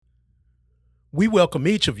We welcome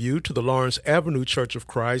each of you to the Lawrence Avenue Church of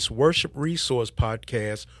Christ Worship Resource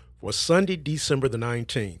Podcast for Sunday, December the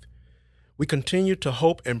 19th. We continue to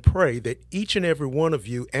hope and pray that each and every one of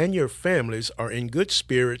you and your families are in good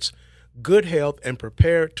spirits, good health, and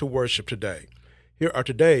prepared to worship today. Here are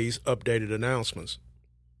today's updated announcements.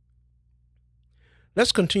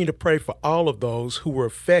 Let's continue to pray for all of those who were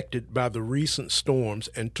affected by the recent storms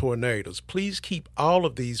and tornadoes. Please keep all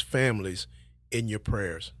of these families in your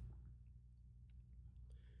prayers.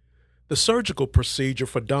 The surgical procedure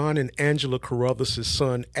for Don and Angela Carruthers'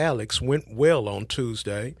 son Alex went well on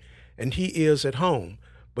Tuesday, and he is at home,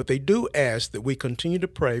 but they do ask that we continue to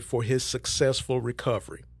pray for his successful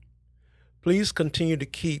recovery. Please continue to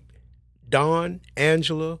keep Don,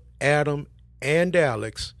 Angela, Adam, and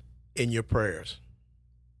Alex in your prayers.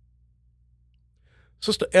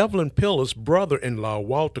 Sister Evelyn Pillar's brother-in-law,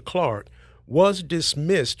 Walter Clark, was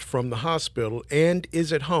dismissed from the hospital and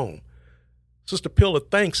is at home. Sister Pillar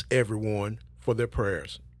thanks everyone for their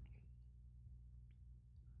prayers.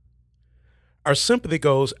 Our sympathy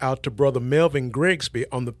goes out to Brother Melvin Grigsby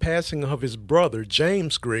on the passing of his brother,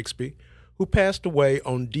 James Grigsby, who passed away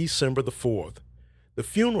on December the 4th. The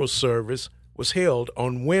funeral service was held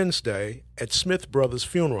on Wednesday at Smith Brothers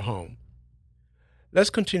Funeral Home.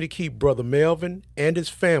 Let's continue to keep Brother Melvin and his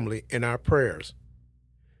family in our prayers.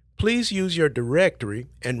 Please use your directory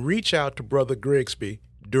and reach out to Brother Grigsby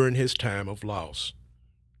during his time of loss.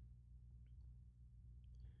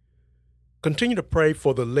 Continue to pray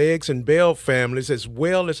for the Leggs and Bell families as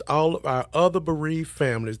well as all of our other bereaved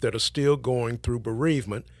families that are still going through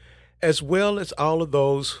bereavement, as well as all of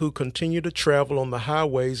those who continue to travel on the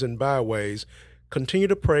highways and byways. Continue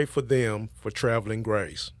to pray for them for traveling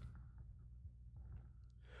grace.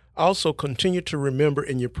 Also, continue to remember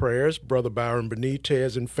in your prayers Brother Byron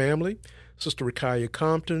Benitez and family, Sister Rakaya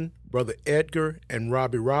Compton, Brother Edgar and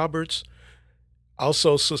Robbie Roberts,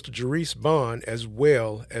 also Sister Jerice Bond, as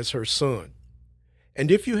well as her son. And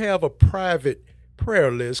if you have a private prayer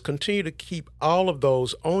list, continue to keep all of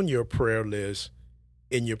those on your prayer list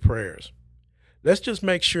in your prayers. Let's just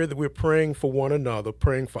make sure that we're praying for one another,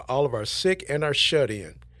 praying for all of our sick and our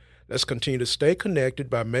shut-in. Let's continue to stay connected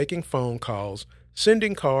by making phone calls,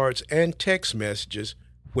 sending cards, and text messages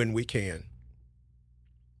when we can.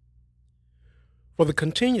 For the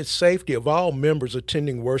continued safety of all members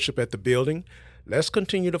attending worship at the building, let's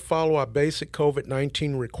continue to follow our basic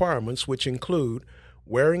COVID-19 requirements, which include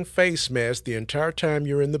wearing face masks the entire time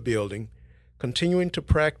you're in the building, continuing to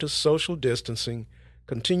practice social distancing,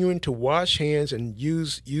 continuing to wash hands and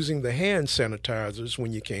using the hand sanitizers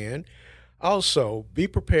when you can. Also, be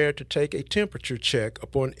prepared to take a temperature check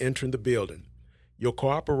upon entering the building. Your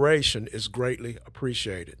cooperation is greatly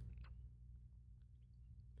appreciated.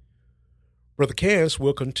 Brother Cass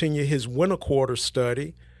will continue his winter quarter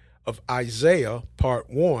study of Isaiah Part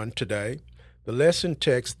 1 today. The lesson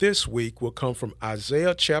text this week will come from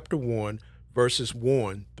Isaiah chapter 1, verses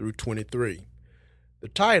 1 through 23. The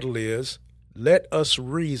title is, Let Us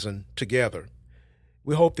Reason Together.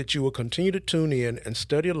 We hope that you will continue to tune in and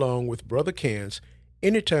study along with Brother Cass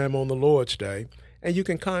anytime on the Lord's Day, and you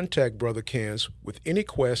can contact Brother Cass with any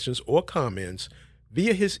questions or comments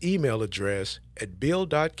via his email address at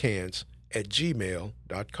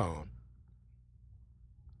bill.cans@gmail.com.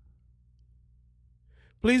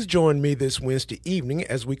 Please join me this Wednesday evening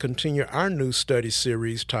as we continue our new study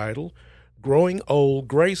series titled, Growing Old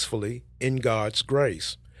Gracefully in God's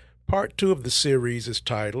Grace. Part 2 of the series is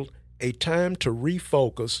titled, A Time to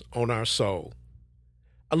Refocus on Our Soul.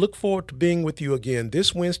 I look forward to being with you again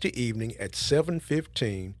this Wednesday evening at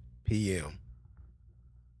 7:15 p.m.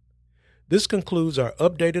 This concludes our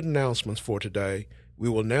updated announcements for today. We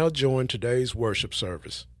will now join today's worship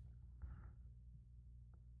service.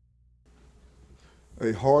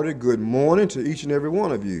 A hearty good morning to each and every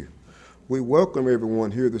one of you. We welcome everyone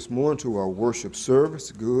here this morning to our worship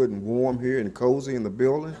service. Good and warm here and cozy in the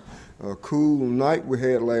building. A cool night we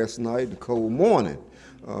had last night, a cold morning.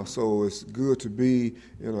 So it's good to be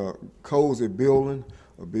in a cozy building,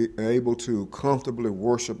 be able to comfortably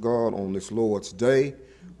worship God on this Lord's Day.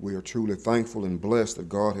 We are truly thankful and blessed that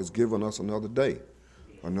God has given us another day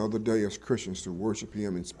as Christians to worship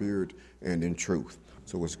Him in spirit and in truth.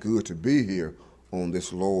 So it's good to be here on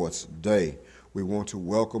this Lord's Day. We want to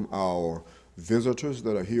welcome our visitors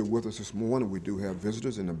that are here with us this morning. We do have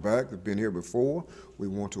visitors in the back that have been here before. We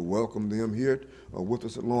want to welcome them here with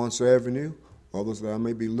us at Lawrence Avenue. Others that I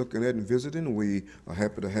may be looking at and visiting, we are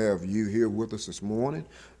happy to have you here with us this morning.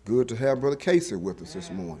 Good to have Brother Casey with us this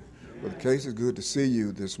morning. Brother Casey, good to see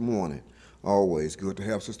you this morning. Always good to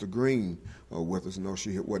have Sister Green with us. I know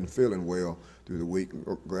she wasn't feeling well through the week.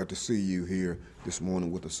 Glad to see you here this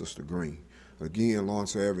morning with us, Sister Green. Again,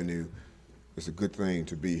 Lawrence Avenue, it's a good thing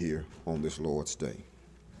to be here on this Lord's Day.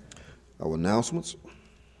 Our announcements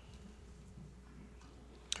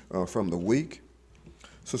from the week.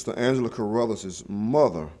 Sister Angela Carruthers'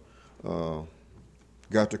 mother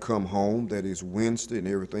got to come home. That is Wednesday, and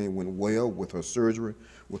everything went well with her surgery,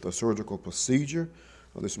 with her surgical procedure.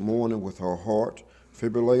 This morning with her heart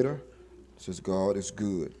fibrillator. Says God is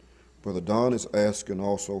good. Brother Don is asking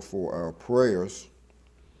also for our prayers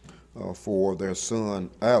for their son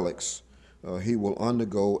Alex. He will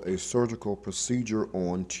undergo a surgical procedure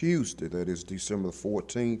on Tuesday, that is December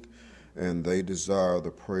 14th, and they desire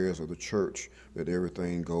the prayers of the church that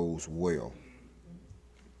everything goes well.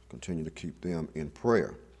 Continue to keep them in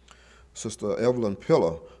prayer. Sister Evelyn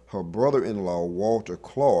Pillar, her brother-in-law Walter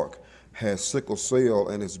Clark, has sickle cell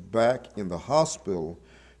and is back in the hospital.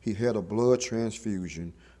 He had a blood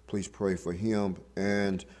transfusion. Please pray for him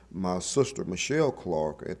and my sister Michelle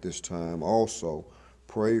Clark at this time. Also,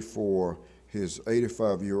 pray for his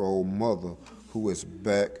 85-year-old mother who is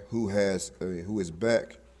back. It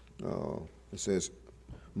says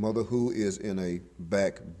mother who is in a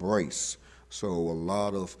back brace. So a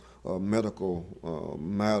lot of medical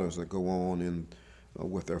matters that go on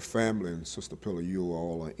with their family, and Sister Pillar, you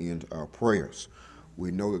all are in our prayers.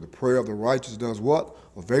 We know that the prayer of the righteous does what?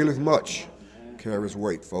 Availeth much, carries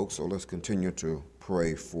weight, folks. So let's continue to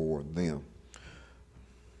pray for them.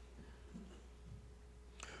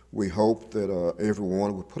 We hope that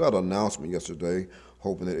everyone, we put out an announcement yesterday,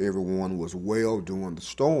 hoping that everyone was well during the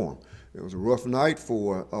storm. It was a rough night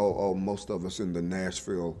for most of us in the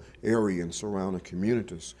Nashville area and surrounding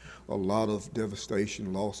communities. A lot of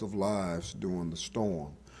devastation, loss of lives during the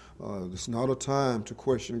storm. It's not a time to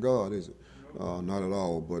question God, is it? Not at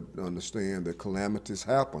all, but understand that calamities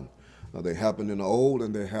happen. They happened in the old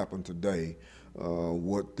and they happen today.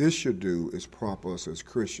 What this should do is prompt us as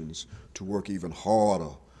Christians to work even harder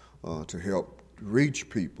to help reach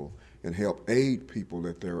people and help aid people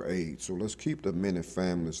at their age. So let's keep the many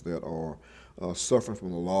families that are suffering from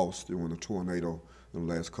the loss during the tornado in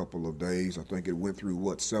the last couple of days. I think it went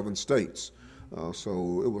through 7 states.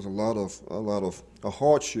 So it was a lot of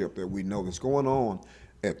hardship that we know that's going on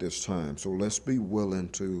at this time. So let's be willing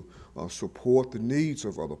to support the needs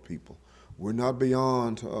of other people. We're not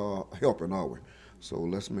beyond helping, are we? So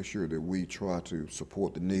let's make sure that we try to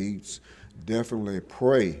support the needs. Definitely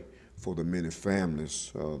pray for the many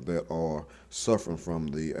families that are suffering from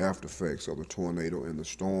the after effects of the tornado and the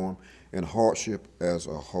storm and hardship as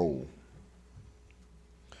a whole.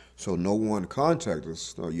 So no one contacted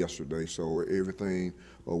us yesterday, so everything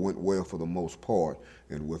went well for the most part,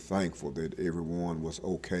 and we're thankful that everyone was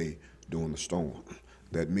okay during the storm.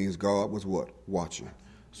 That means God was what? Watching.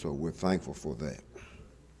 So we're thankful for that.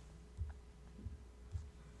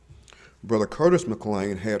 Brother Curtis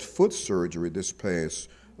McLean had foot surgery this past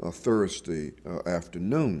Thursday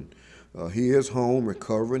afternoon. He is home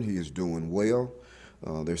recovering. He is doing well.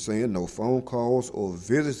 They're saying no phone calls or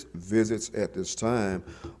visits at this time,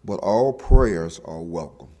 but all prayers are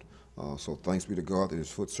welcomed. So thanks be to God that his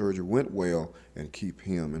foot surgery went well, and keep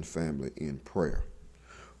him and family in prayer.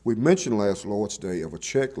 We mentioned last Lord's Day of a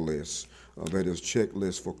checklist, that is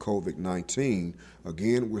checklist for COVID-19.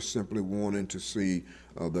 Again, we're simply wanting to see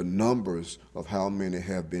the numbers of how many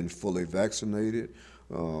have been fully vaccinated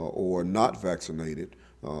or not vaccinated.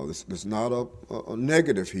 There's not a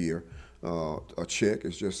negative here, a check.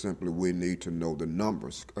 It's just simply we need to know the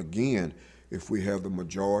numbers. Again, if we have the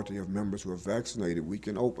majority of members who are vaccinated, we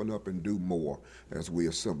can open up and do more as we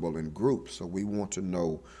assemble in groups. So we want to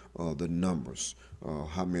know the numbers,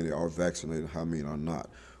 how many are vaccinated, how many are not.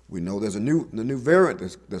 We know there's the new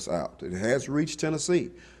variant that's out. It has reached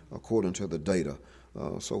Tennessee, according to the data.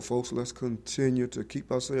 So folks, let's continue to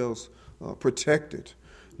keep ourselves protected,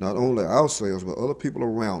 not only ourselves, but other people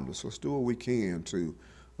around us. Let's do what we can to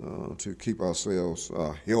keep ourselves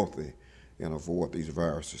healthy and avoid these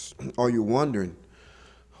viruses. Are you wondering,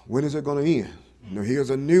 when is it going to end? Here's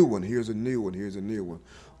a new one, here's a new one, here's a new one.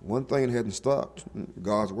 One thing hadn't stopped.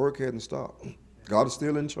 God's work hadn't stopped. God is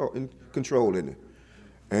still in control, isn't it?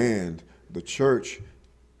 And the church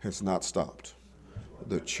has not stopped.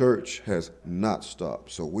 The church has not stopped.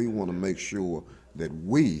 So we want to make sure that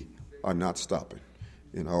we are not stopping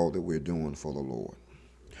in all that we're doing for the Lord.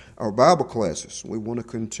 Our Bible classes, we want to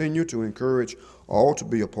continue to encourage all to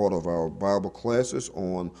be a part of our Bible classes.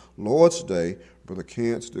 On Lord's Day, Brother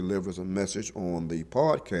Kent's delivers a message on the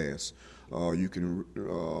podcast. You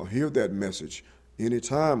can hear that message any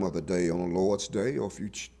time of the day on the Lord's Day, or if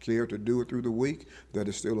you care to do it through the week, that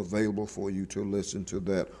is still available for you to listen to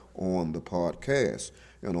that on the podcast.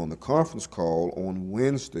 And on the conference call on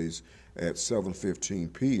Wednesdays at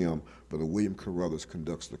 7:15 p.m. Brother William Carruthers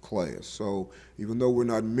conducts the class. So even though we're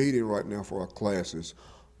not meeting right now for our classes,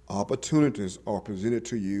 opportunities are presented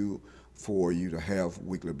to you for you to have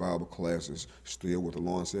weekly Bible classes still with the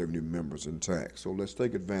Lawrence Avenue members intact. So let's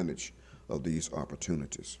take advantage of these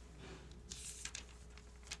opportunities.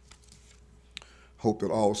 Hope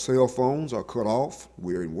that all cell phones are cut off.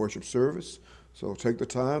 We're in worship service, so take the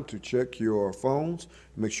time to check your phones,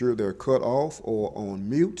 make sure they're cut off or on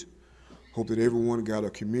mute. Hope that everyone got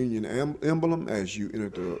a communion emblem as you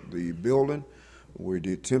enter the building. We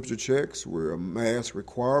did temperature checks where mask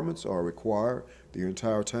requirements are required the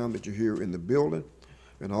entire time that you're here in the building.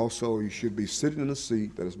 And also you should be sitting in a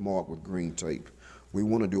seat that is marked with green tape. We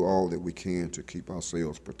want to do all that we can to keep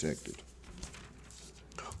ourselves protected.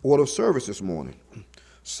 Order of service this morning.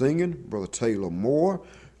 Singing, Brother Taylor Moore.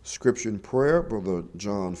 Scripture and prayer, Brother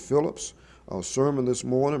John Phillips. Our sermon this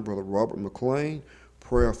morning, Brother Robert McLean.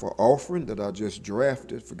 Prayer for offering that I just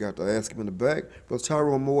drafted. Forgot to ask him in the back. Brother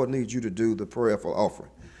Tyrone Moore needs you to do the prayer for offering.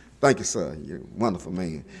 Thank you, sir. You're a wonderful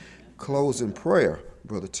man. Closing prayer,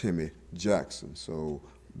 Brother Timmy Jackson. So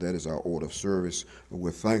that is our order of service.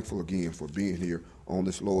 We're thankful again for being here on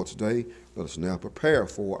this Lord's Day. Let us now prepare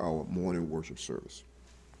for our morning worship service.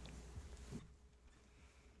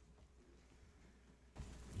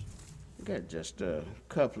 Got just a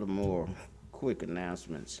couple of more quick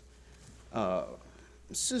announcements.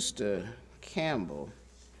 Sister Campbell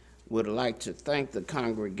would like to thank the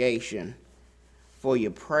congregation for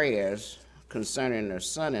your prayers concerning her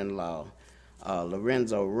son-in-law,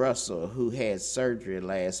 Lorenzo Russell, who had surgery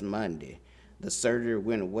last Monday. The surgery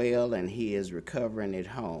went well and he is recovering at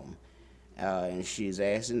home. And she's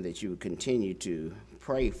asking that you would continue to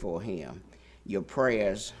pray for him. Your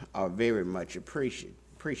prayers are very much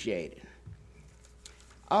appreciated.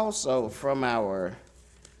 Also, from our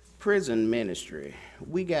prison ministry,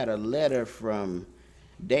 we got a letter from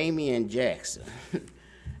Damian Jackson.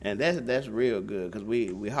 And that's real good because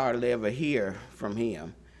we hardly ever hear from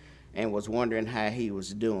him, and was wondering how he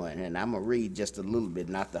was doing. And I'm going to read just a little bit,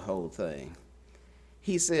 not the whole thing.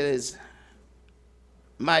 He says,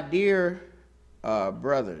 "My dear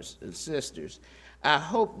brothers and sisters, I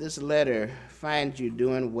hope this letter finds you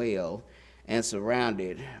doing well and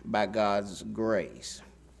surrounded by God's grace."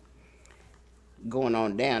 Going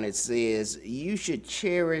on down, it says, "You should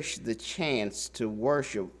cherish the chance to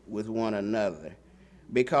worship with one another,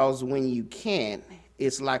 because when you can't,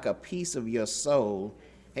 it's like a piece of your soul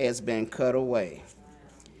has been cut away.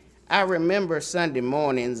 I remember Sunday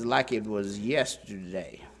mornings like it was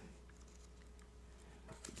yesterday."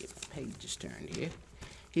 Get my pages turned here.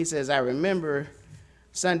 He says, "I remember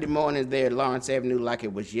Sunday mornings there at Lawrence Avenue like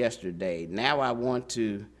it was yesterday. Now all I want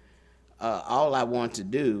to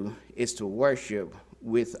do is to worship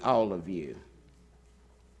with all of you."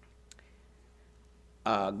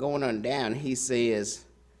 Going on down, he says,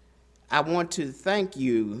 "I want to thank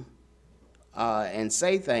you and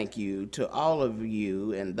say thank you to all of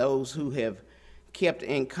you and those who have kept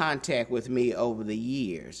in contact with me over the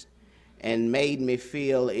years and made me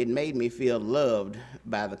feel loved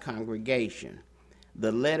by the congregation.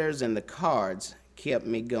 The letters and the cards kept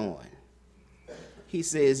me going." He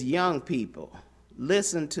says, "Young people,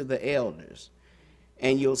 listen to the elders,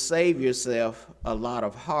 and you'll save yourself a lot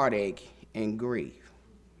of heartache and grief."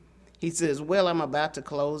 He says, "Well, I'm about to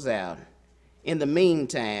close out. In the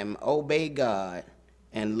meantime, obey God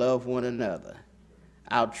and love one another.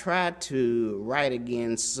 I'll try to write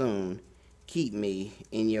again soon. Keep me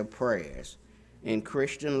in your prayers. In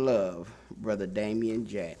Christian love, Brother Damian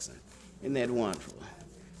Jackson." Isn't that wonderful?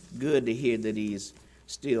 Good to hear that he's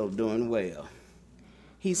still doing well.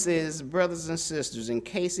 He says, "Brothers and sisters, in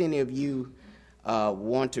case any of you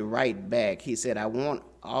want to write back," he said, "I want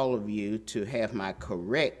all of you to have my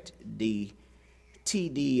correct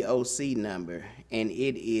TDOC number, and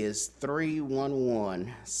it is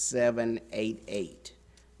 311788.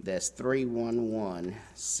 That's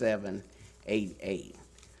 311788.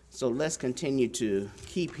 So let's continue to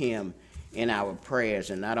keep him in our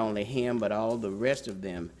prayers, and not only him, but all the rest of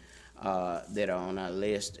them that are on our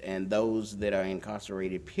list, and those that are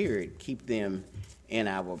incarcerated, period. Keep them in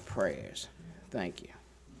our prayers. Thank you.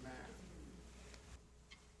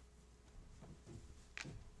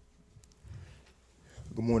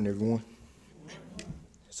 Good morning, everyone.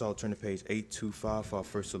 So I'll turn to page 825 for our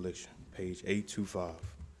first selection. Page 825.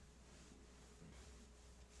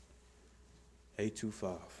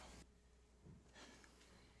 825.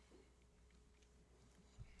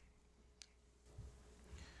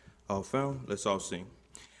 All found? Let's all sing.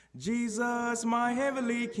 Jesus, my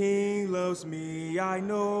heavenly King, loves me, I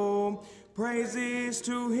know. Praises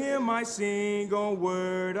to him I sing,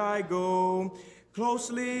 onward I go.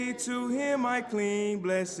 Closely to him I cling,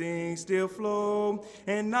 blessings still flow,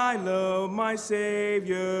 and I love my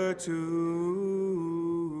Savior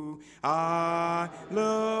too. I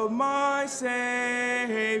love my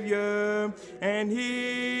Savior, and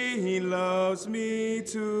he loves me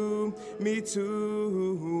too, me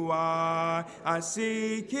too. I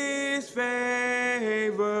seek his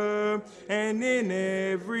favor, and in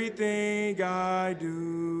everything I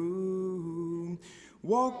do.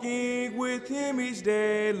 Walking with him each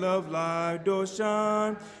day, love light does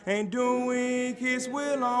shine, and doing his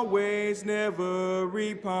will always, never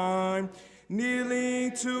repine.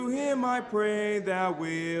 Kneeling to him I pray, thou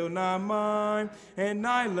will not mind, and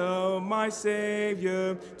I love my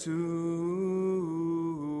Savior too.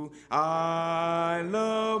 I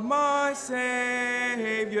love my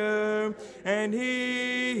Savior, and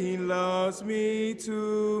he loves me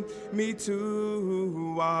too, me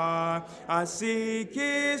too. I seek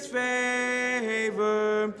his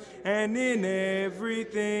favor, and in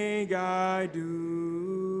everything I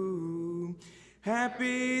do.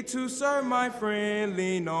 Happy to serve my friend,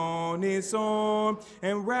 lean on his arm,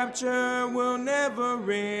 and rapture will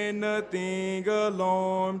never end, nothing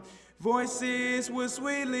alone. Voices will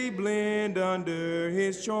sweetly blend under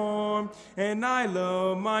his charm, and I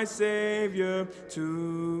love my Savior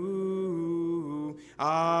too.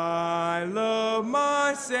 I love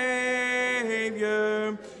my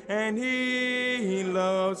Savior, and he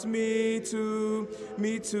loves me too,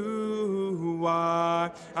 me too. I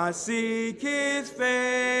seek his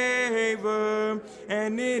favor,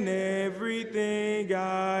 and in everything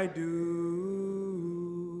I do.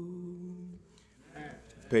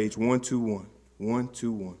 Page 121.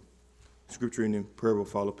 121. Scripture and then prayer will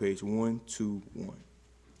follow page 121.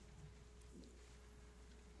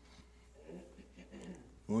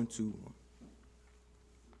 121.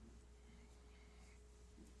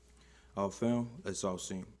 All found? Let's all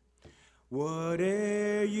sing.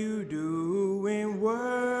 Whate'er you do in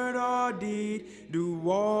word or deed, do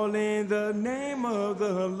all in the name of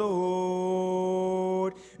the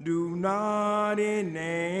Lord. Do not in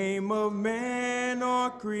name of man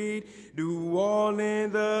or creed, do all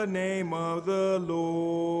in the name of the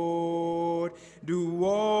Lord. Do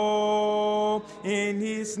all in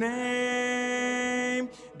his name,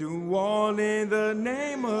 do all in the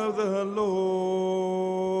name of the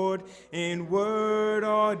Lord. In word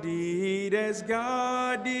or deed as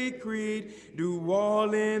God decreed, do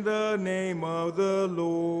all in the name of the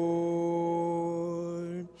Lord.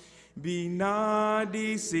 Be not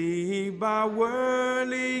deceived by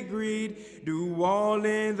worldly greed, do all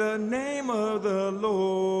in the name of the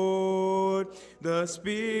Lord. The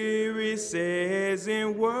Spirit says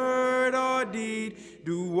in word or deed,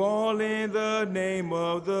 do all in the name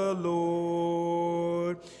of the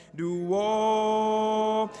Lord. Do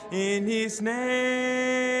all in his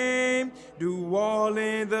name, do all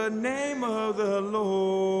in the name of the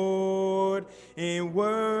Lord. In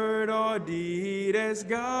word or deed as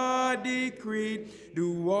God decreed,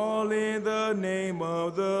 do all in the name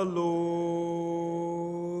of the Lord.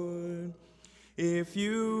 If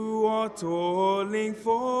you are toiling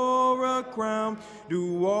for a crown,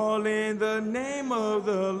 do all in the name of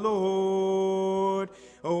the Lord.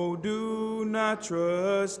 Oh, do not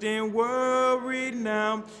trust in world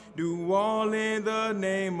renown, do all in the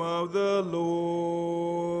name of the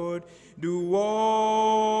Lord. Do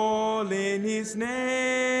all in his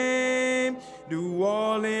name, do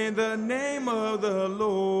all in the name of the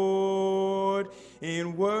Lord.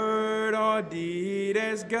 In word or deed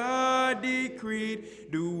as God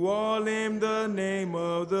decreed, do all in the name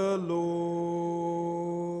of the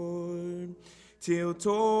Lord. Till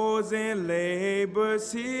toils and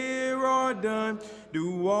labors here are done,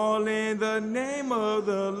 do all in the name of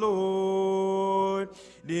the Lord.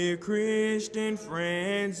 Dear Christian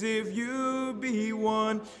friends, if you be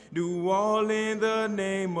one, do all in the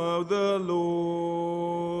name of the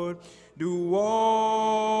Lord. Do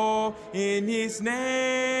all in his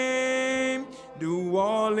name, do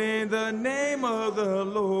all in the name of the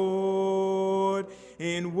Lord.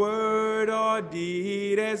 In word or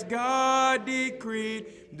deed as God decreed,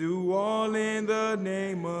 do all in the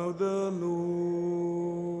name of the Lord.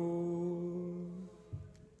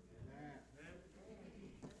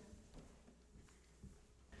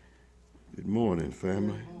 Good morning,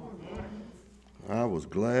 family. I was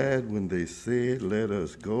glad when they said, let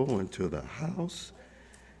us go into the house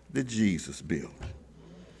that Jesus built.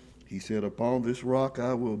 He said, upon this rock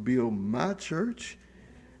I will build my church,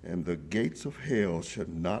 and the gates of hell shall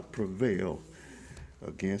not prevail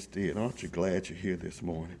against it. Aren't you glad you're here this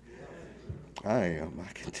morning? I am.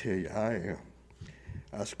 I can tell you I am.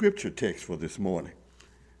 Our scripture text for this morning,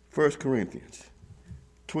 1 Corinthians,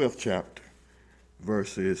 12th chapter,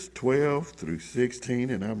 verses 12 through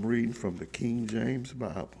 16, and I'm reading from the King James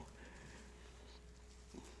Bible.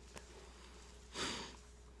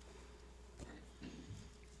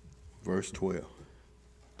 Verse 12.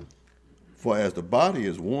 For as the body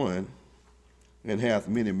is one, and hath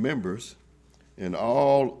many members, and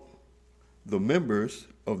all the members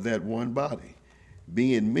of that one body,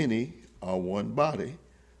 being many, are one body,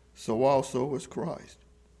 so also is Christ.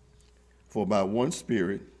 For by one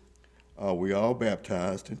Spirit are we all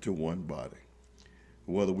baptized into one body,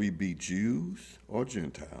 whether we be Jews or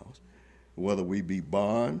Gentiles, whether we be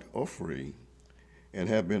bond or free, and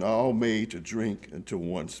have been all made to drink into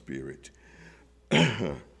one Spirit.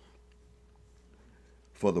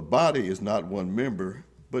 For the body is not one member,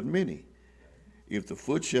 but many. If the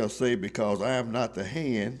foot shall say, because I am not the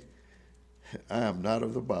hand, I am not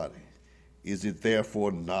of the body, is it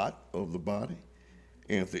therefore not of the body?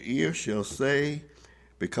 And if the ear shall say,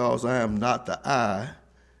 because I am not the eye,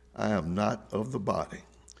 I am not of the body,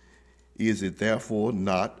 is it therefore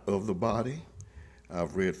not of the body?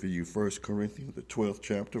 I've read for you 1 Corinthians, the 12th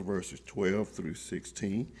chapter, verses 12 through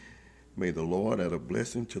 16. May the Lord add a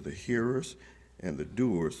blessing to the hearers and the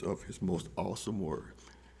doers of his most awesome word.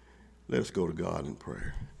 Let us go to God in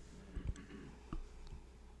prayer.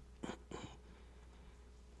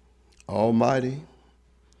 Almighty,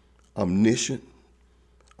 omniscient,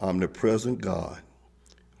 omnipresent God,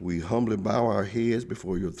 we humbly bow our heads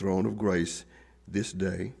before your throne of grace this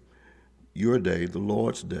day, your day, the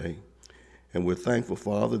Lord's day, and we're thankful,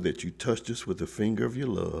 Father, that you touched us with the finger of your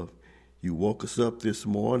love. You woke us up this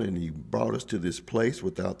morning and you brought us to this place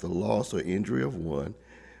without the loss or injury of one,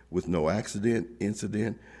 with no accident,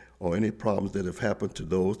 incident, or any problems that have happened to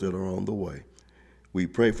those that are on the way. We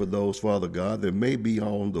pray for those, Father God, that may be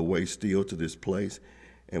on the way still to this place,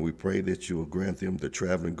 and we pray that you will grant them the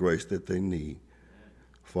traveling grace that they need.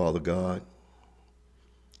 Father God,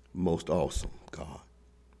 most awesome God,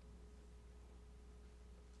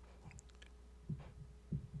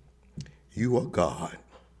 you are God,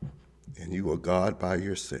 and you are God by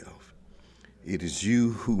yourself. It is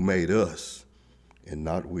you who made us, and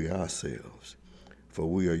not we ourselves, for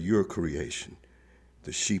we are your creation,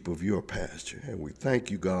 the sheep of your pasture. And we thank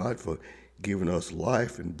you, God, for giving us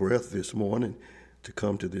life and breath this morning to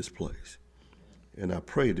come to this place. And I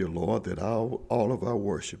pray, dear Lord, that all of our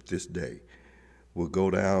worship this day will go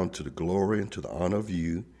down to the glory and to the honor of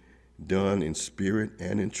you, done in spirit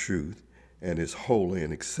and in truth, and is holy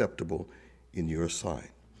and acceptable in your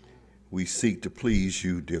sight. We seek to please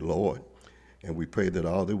you, dear Lord, and we pray that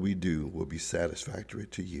all that we do will be satisfactory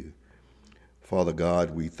to you. Father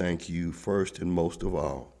God, we thank you first and most of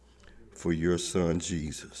all for your Son,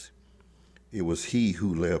 Jesus. It was he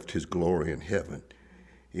who left his glory in heaven.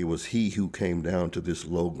 It was he who came down to this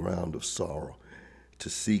low ground of sorrow to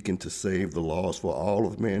seek and to save the lost, for all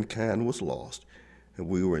of mankind was lost, and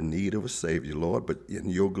we were in need of a Savior, Lord. But in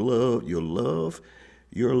your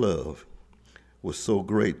love was so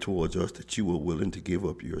great towards us that you were willing to give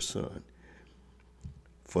up your Son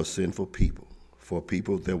for sinful people, for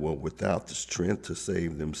people that were without the strength to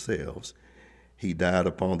save themselves. He died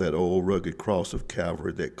upon that old rugged cross of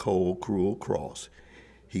Calvary, that cold, cruel cross.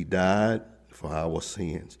 He died for our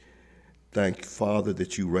sins. Thank you, Father,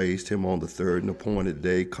 that you raised him on the third and appointed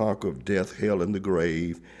day, conqueror of death, hell, and the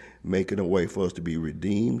grave, making a way for us to be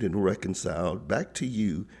redeemed and reconciled back to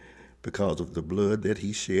you because of the blood that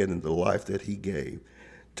he shed and the life that he gave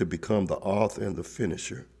to become the author and the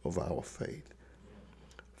finisher of our faith.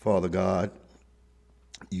 Father God,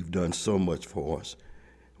 you've done so much for us.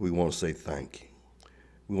 We want to say thank you.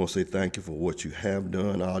 We want to say thank you for what you have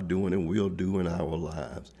done, are doing, and will do in our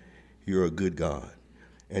lives. You're a good God,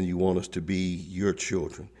 and you want us to be your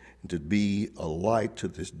children and to be a light to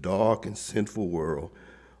this dark and sinful world,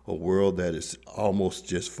 a world that is almost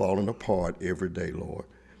just falling apart every day, Lord.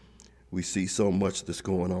 We see so much that's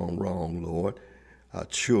going on wrong, Lord. Our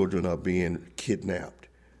children are being kidnapped,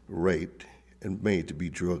 raped, and made to be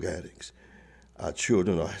drug addicts. Our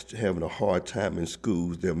children are having a hard time in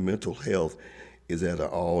schools. Their mental health is at an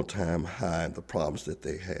all-time high, and the problems that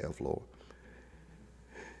they have, Lord.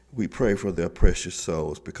 We pray for their precious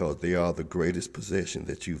souls because they are the greatest possession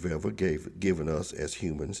that you've ever given us as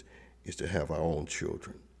humans, is to have our own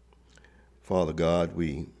children. Father God,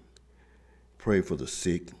 we pray for the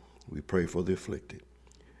sick. We pray for the afflicted.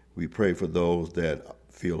 We pray for those that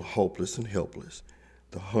feel hopeless and helpless,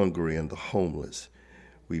 the hungry and the homeless.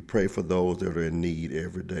 We pray for those that are in need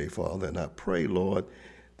every day, Father. And I pray, Lord,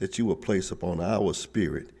 that you will place upon our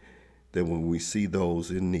spirit that when we see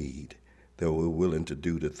those in need, that we're willing to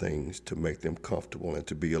do the things to make them comfortable and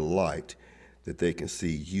to be a light that they can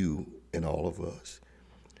see you in all of us.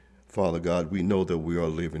 Father God, we know that we are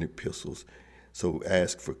living epistles, so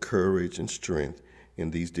ask for courage and strength in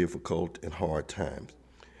these difficult and hard times.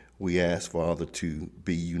 We ask, Father, to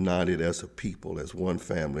be united as a people, as one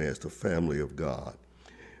family, as the family of God.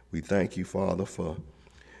 We thank you, Father, for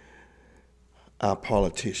our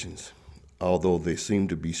politicians, although they seem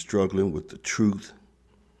to be struggling with the truth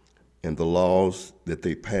and the laws that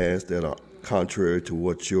they pass that are contrary to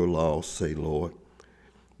what your laws say, Lord.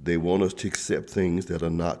 They want us to accept things that are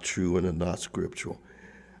not true and are not scriptural.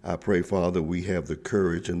 I pray, Father, we have the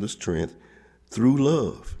courage and the strength through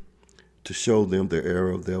love to show them the error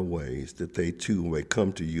of their ways, that they too may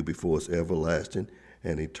come to you before it's everlasting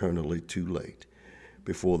and eternally too late,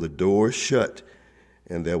 before the door is shut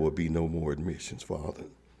and there will be no more admissions, Father.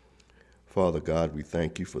 Father God, we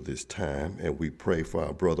thank you for this time, and we pray for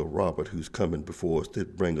our brother Robert, who's coming before us to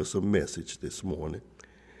bring us a message this morning.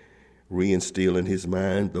 Reinstill in his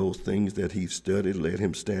mind those things that he's studied. Let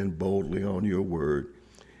him stand boldly on your word,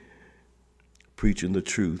 preaching the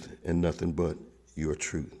truth and nothing but your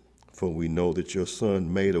truth. For we know that your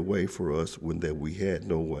Son made a way for us when that we had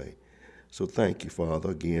no way. So thank you,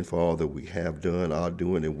 Father, again for all that we have done, are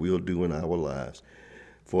doing, and will do in our lives.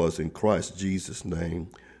 For us in Christ Jesus' name,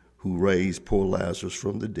 who raised poor Lazarus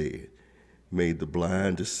from the dead, made the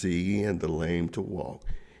blind to see and the lame to walk.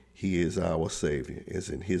 He is our Savior. It's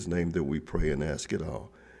in his name that we pray and ask it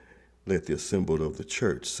all. Let the assembled of the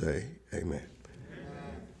church say, amen.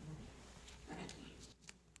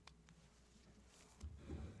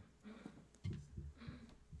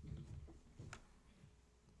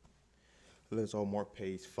 Let's all mark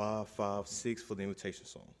page 556 for the invitation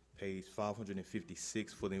song. Page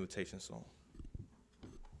 556 for the invitation song.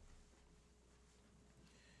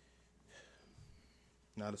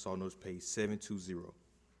 Now let's all notice page 720.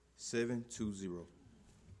 720.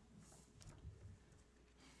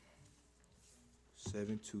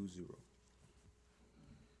 720.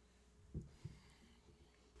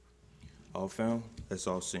 All found? Let's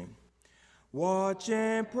all sing. Watch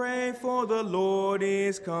and pray, for the Lord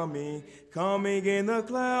is coming, coming in the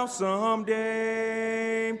clouds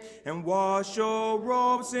someday. And wash your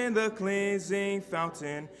robes in the cleansing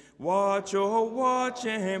fountain. Watch, oh, watch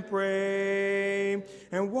and pray.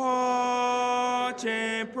 And watch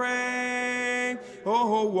and pray.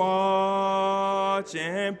 Oh, watch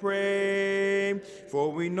and pray.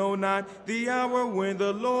 For we know not the hour when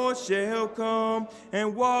the Lord shall come.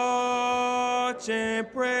 And watch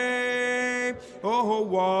and pray. Oh,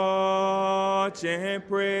 watch and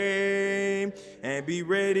pray. And be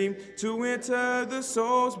ready to enter the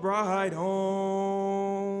soul's bride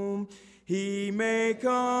home. He may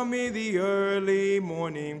come in the early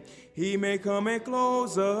morning. He may come at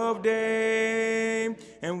close of day.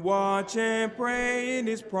 And watch and pray in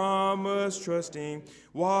his promise trusting.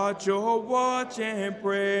 Watch, oh, watch and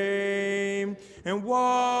pray. And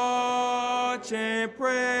watch and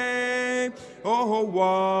pray. Oh,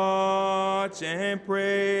 watch and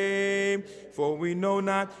pray. For we know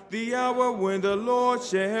not the hour when the Lord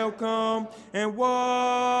shall come. And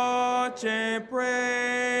watch and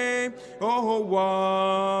pray. Oh,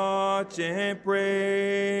 watch and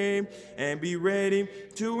pray. And be ready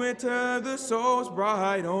to enter the soul's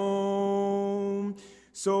bride home.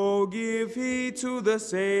 So give heed to the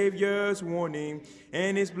Savior's warning,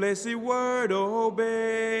 and his blessed word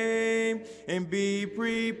obey. And be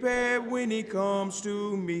prepared when he comes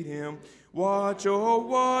to meet him. Watch, oh,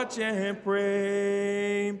 watch and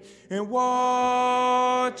pray. And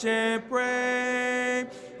watch and pray.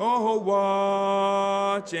 Oh,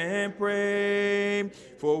 watch and pray.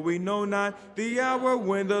 For we know not the hour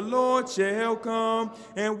when the Lord shall come.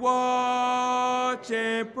 And watch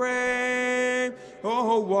and pray.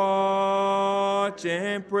 Oh, watch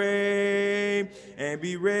and pray. And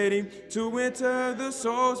be ready to enter the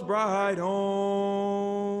soul's bride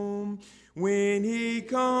home. When he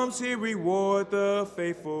comes, he'll reward the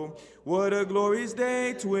faithful. What a glorious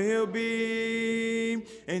day 'twill be.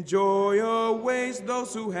 And joy awaits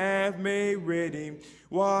those who have made ready.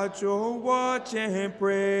 Watch, oh, watch and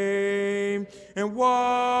pray. And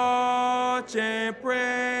watch and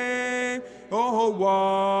pray. Oh,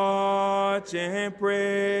 watch and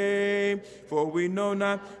pray. For we know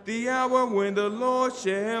not the hour when the Lord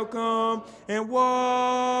shall come. And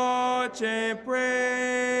watch and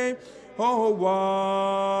pray. Oh,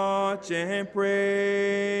 watch and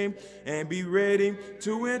pray. And be ready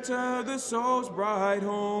to enter the soul's bride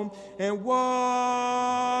home. And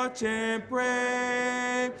watch and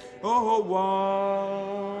pray. Oh,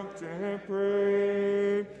 watch and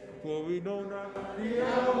pray. For we know not the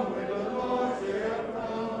hour when the Lord shall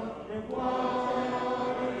come, and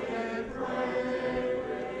what can pray,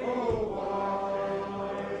 oh,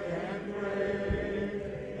 what can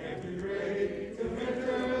pray, and be ready to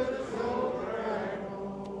enter the soul bride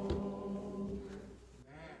home.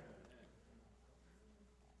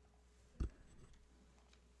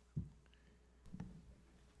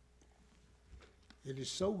 It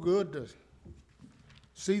is so good to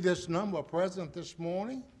see this number present this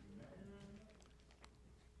morning.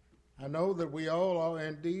 I know that we all are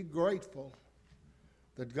indeed grateful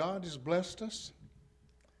that God has blessed us,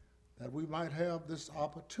 that we might have this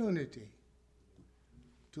opportunity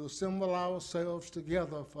to assemble ourselves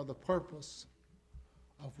together for the purpose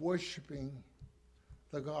of worshiping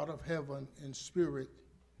the God of heaven in spirit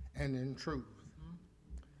and in truth.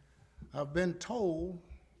 I've been told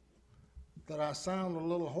that I sound a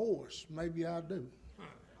little hoarse. Maybe I do.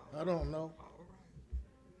 I don't know.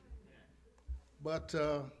 But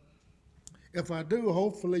if I do,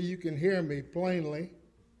 hopefully you can hear me plainly.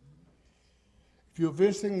 If you're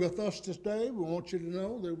visiting with us today, we want you to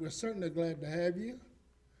know that we're certainly glad to have you.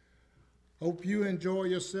 Hope you enjoy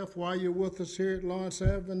yourself while you're with us here at Lawrence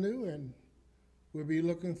Avenue, and we'll be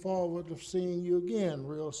looking forward to seeing you again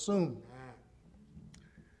real soon.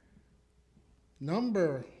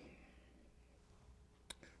 Number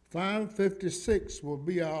 556 will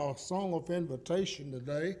be our song of invitation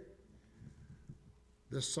today.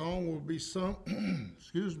 This song will be sung,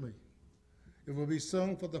 excuse me, it will be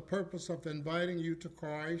sung for the purpose of inviting you to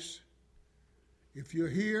Christ. If you're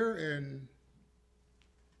here and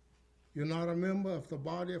you're not a member of the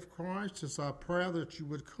body of Christ, it's our prayer that you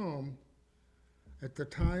would come at the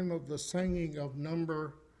time of the singing of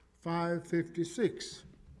number 556.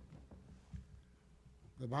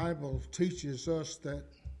 The Bible teaches us that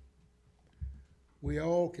we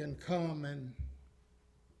all can come and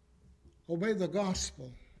obey the gospel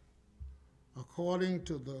according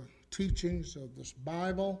to the teachings of this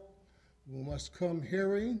Bible. We must come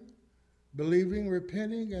hearing, believing,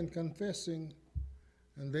 repenting, and confessing,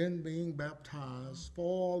 and then being baptized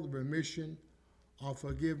for the remission or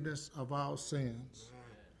forgiveness of our sins.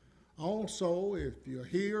 Also, if you're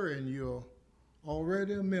here and you're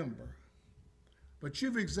already a member, but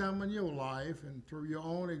you've examined your life, and through your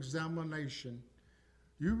own examination,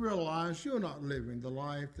 you realize you're not living the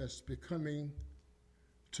life that's becoming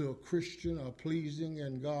to a Christian or pleasing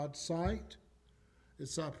in God's sight,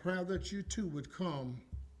 it's our prayer that you too would come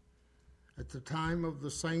at the time of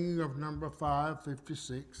the singing of number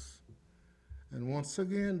 556, and once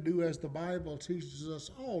again do as the Bible teaches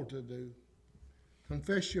us all to do.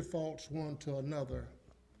 Confess your faults one to another,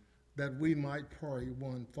 that we might pray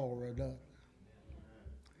one for another.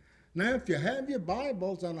 Now, if you have your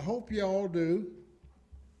Bibles, and I hope you all do,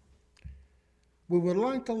 we would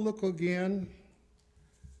like to look again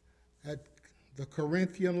at the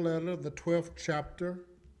Corinthian letter, the 12th chapter,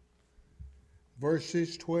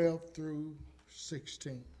 verses 12 through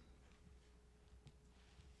 16.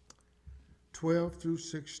 12 through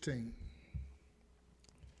 16.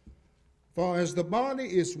 For as the body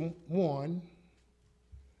is one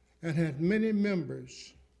and hath many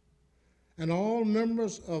members, and all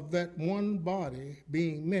members of that one body,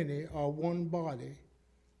 being many, are one body,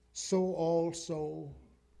 so also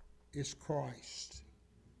is Christ.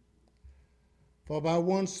 For by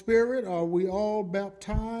one Spirit are we all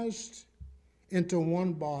baptized into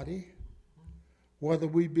one body, whether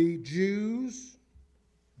we be Jews,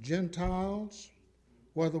 Gentiles,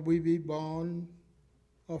 whether we be bond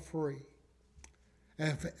or free,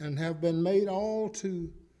 and have been made all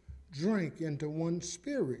to drink into one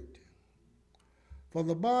Spirit. For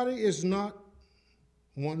the body is not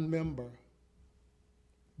one member,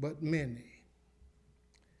 but many.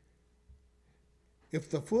 If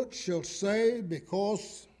the foot shall say,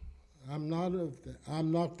 because I'm not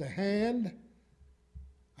the hand,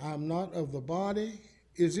 I'm not of the body,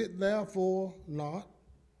 is it therefore not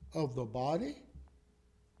of the body?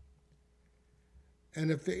 And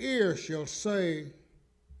if the ear shall say,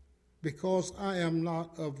 because I am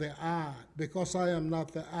not of the eye, because I am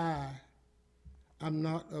not the eye, I'm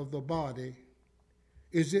not of the body,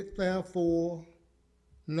 is it therefore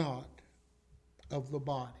not of the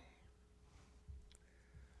body?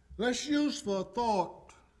 Let's use for a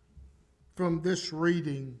thought from this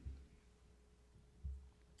reading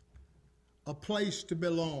a place to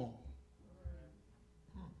belong.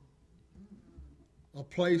 A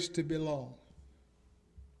place to belong.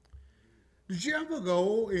 Did you ever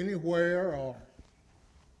go anywhere or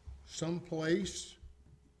someplace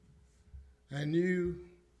and you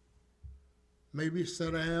maybe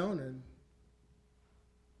sit down and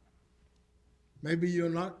maybe you're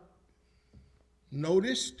not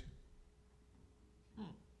noticed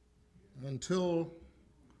until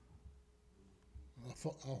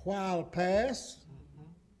a while passed,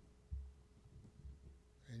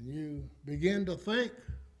 and you begin to think,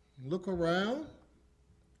 look around,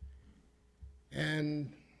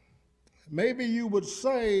 and maybe you would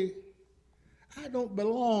say, I don't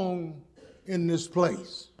belong in this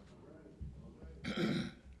place.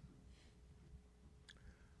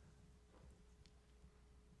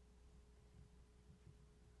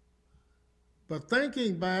 But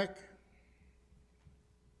thinking back,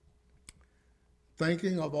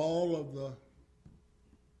 thinking of all of the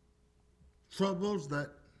troubles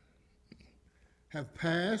that have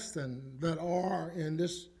passed and that are in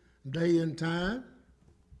this day and time,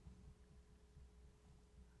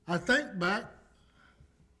 I think back,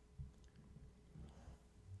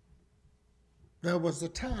 there was a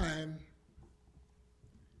time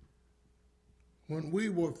when we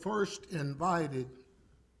were first invited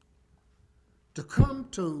to come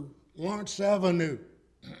to Lawrence Avenue.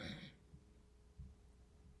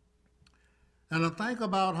 And I think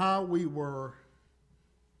about how we were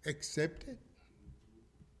accepted.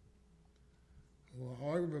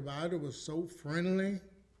 Well, everybody was so friendly.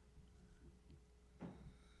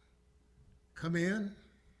 Come in.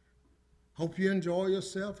 Hope you enjoy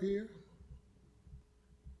yourself here.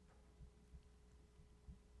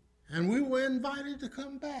 And we were invited to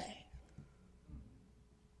come back.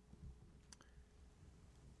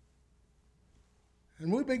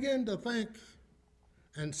 And we began to think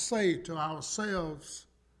and say to ourselves,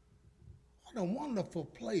 what a wonderful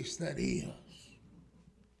place that is.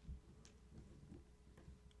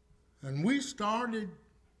 And we started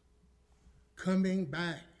coming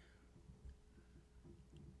back.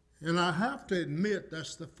 And I have to admit,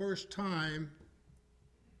 that's the first time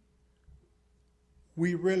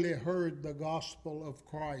we really heard the gospel of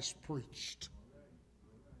Christ preached.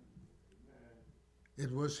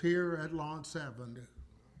 It was here at Lawrence Avenue.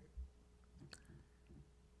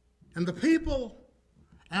 And the people,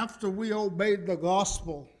 after we obeyed the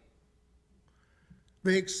gospel,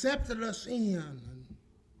 they accepted us in.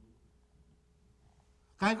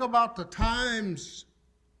 Think about the times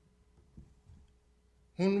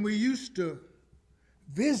when we used to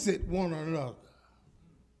visit one another.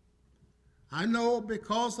 I know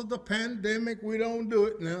because of the pandemic we don't do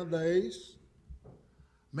it nowadays.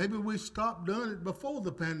 Maybe we stopped doing it before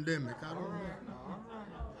the pandemic. I don't know.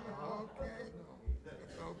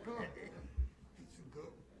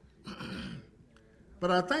 But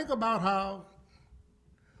I think about how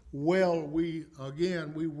well we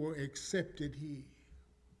were accepted here.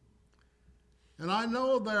 And I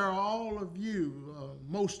know there are all of you,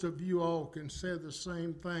 most of you all can say the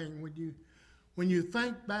same thing. When you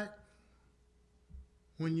think back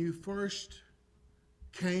when you first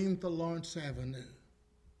came to Lawrence Avenue,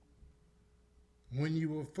 when you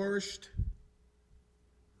were first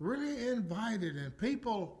really invited and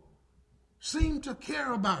people seemed to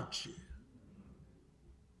care about you,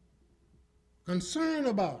 concerned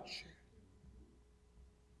about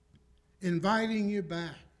you, inviting you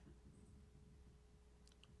back.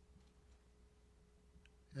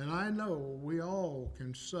 And I know we all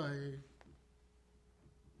can say,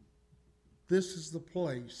 this is the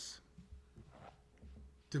place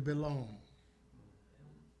to belong.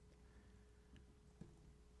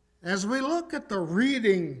 As we look at the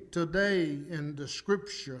reading today in the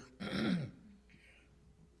scripture,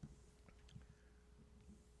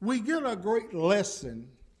 we get a great lesson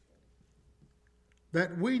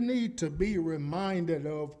that we need to be reminded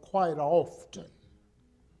of quite often.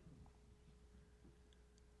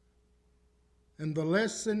 And the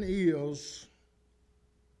lesson is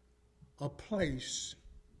a place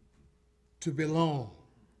to belong.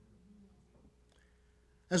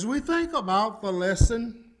 As we think about the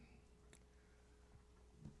lesson,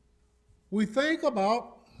 we think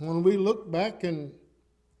about when we look back in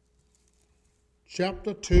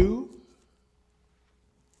chapter 2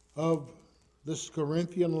 of this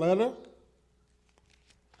Corinthian letter,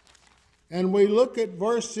 and we look at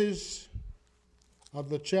verses of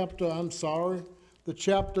the chapter, the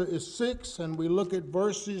chapter is 6, and we look at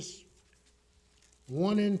verses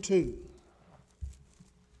 1 and 2.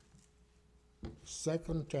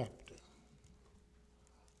 Second chapter,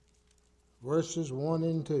 verses 1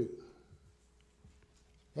 and 2.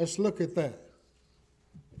 Let's look at that.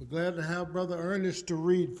 We're glad to have Brother Ernest to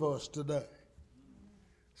read for us today.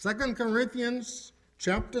 2 Corinthians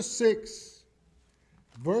chapter 6,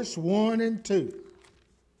 verse 1 and 2.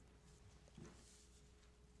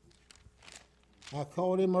 I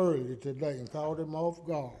called him early today and called him off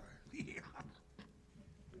guard.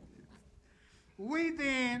 We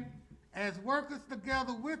then, as workers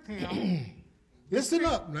together with him. Listen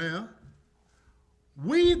up now.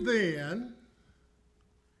 We then,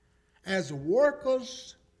 as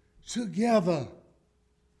workers together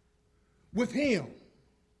with him,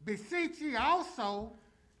 beseech you also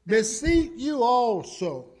that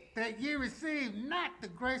ye receive not the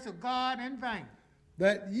grace of God in vain.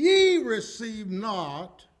 That ye receive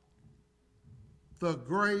not the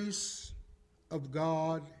grace of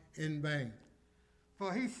God in vain.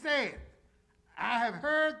 For he said, I have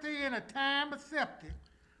heard thee in a time accepted.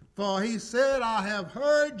 For he said, I have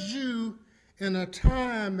heard you in a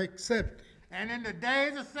time accepted. And in the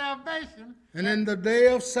days of salvation. And in the day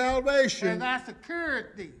of salvation. As I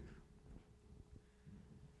secured thee.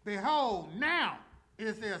 Behold, now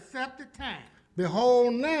is the accepted time.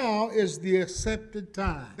 Behold, now is the accepted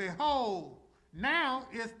time. Behold, now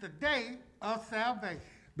is the day of salvation.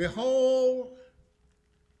 Behold,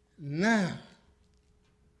 now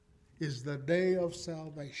is the day of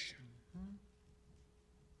salvation.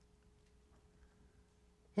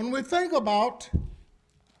 When we think about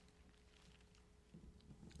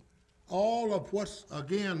all of what's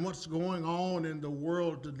going on in the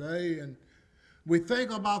world today, and we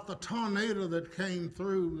think about the tornado that came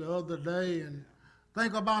through the other day, and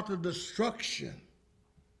think about the destruction,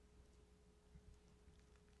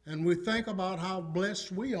 and we think about how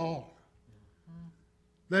blessed we are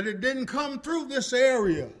that it didn't come through this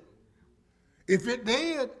area. If it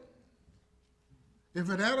did, if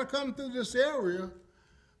it had come through this area,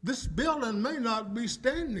 this building may not be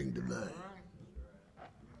standing today.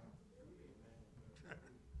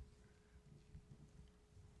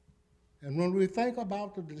 And when we think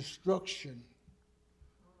about the destruction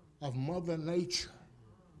of Mother Nature,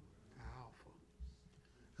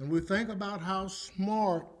 and we think about how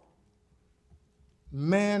smart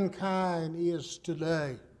mankind is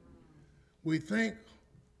today, we think,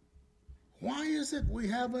 why is it we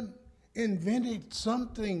haven't invented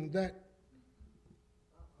something that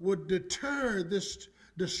would deter this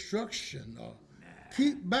destruction or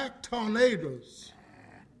keep back tornadoes?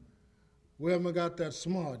 We haven't got that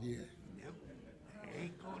smart yet.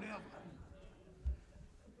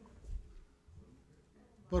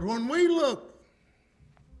 But when we look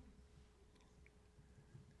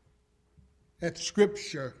at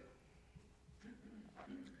Scripture,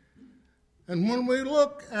 and when we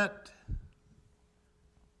look at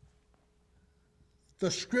the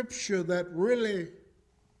Scripture that really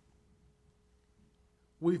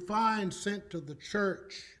we find sent to the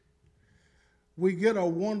church, we get a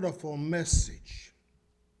wonderful message.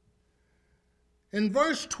 In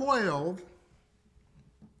verse 12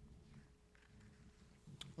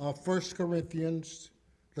 of 1 Corinthians,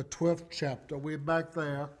 the 12th chapter, we're back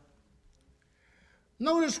there.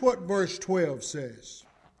 Notice what verse 12 says.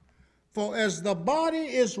 For as the body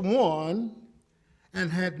is one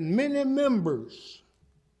and had many members,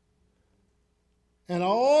 and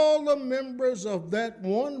all the members of that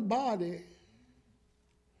one body,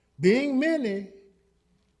 being many,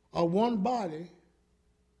 are one body,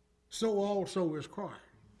 so also is Christ.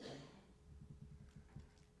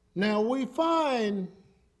 Now we find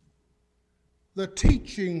the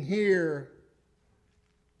teaching here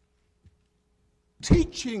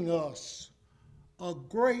teaching us a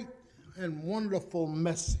great and wonderful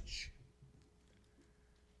message.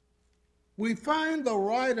 We find the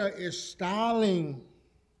writer is styling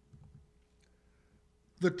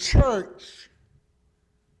the church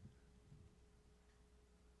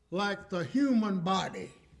like the human body.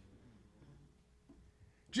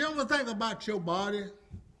 Do you ever think about your body?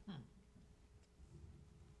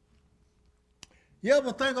 You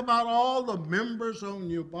ever think about all the members on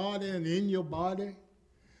your body and in your body?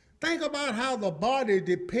 Think about how the body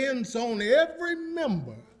depends on every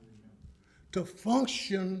member to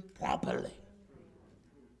function properly.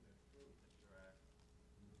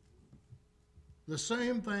 The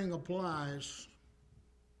same thing applies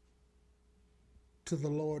to the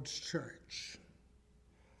Lord's church.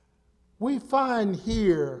 We find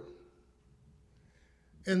here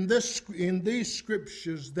in these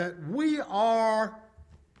scriptures that we are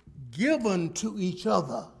given to each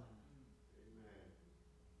other.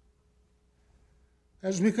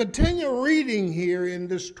 As we continue reading here in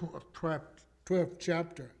this 12th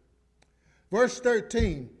chapter, verse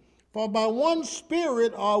 13, for by one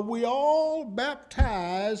Spirit are we all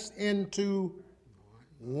baptized into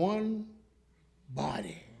one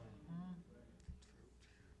body.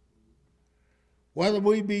 Whether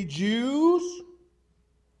we be Jews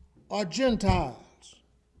or Gentiles,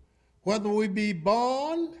 whether we be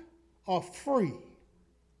bond or free,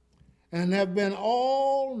 and have been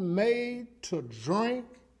all made to drink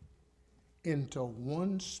into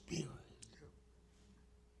one Spirit.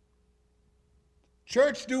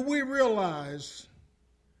 Church, do we realize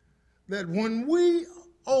that when we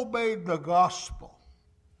obeyed the gospel,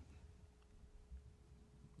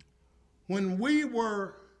 when we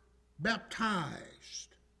were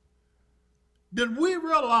baptized, did we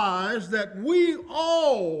realize that we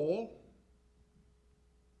all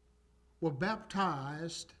were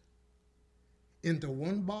baptized into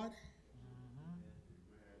one body?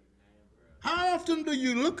 How often do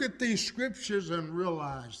you look at these scriptures and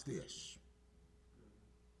realize this?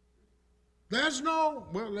 There's no,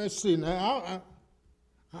 well, let's see now.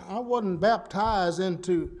 I wasn't baptized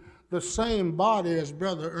into the same body as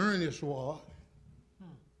Brother Ernest was.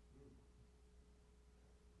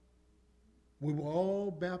 We were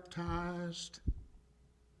all baptized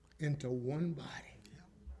into one body.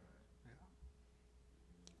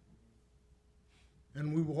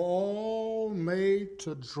 And we were all made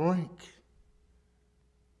to drink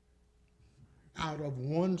out of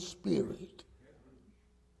one spirit.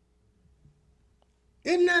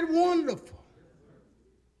 Isn't that wonderful?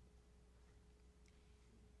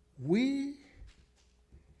 We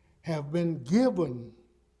have been given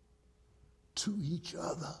to each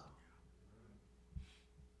other.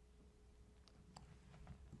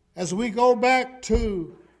 As we go back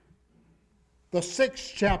to the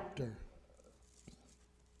 6th chapter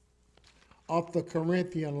of the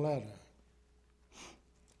Corinthian letter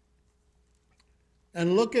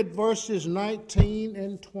and look at verses 19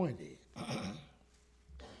 and 20.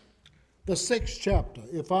 The 6th chapter,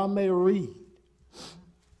 if I may read.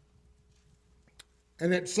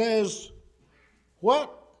 And it says,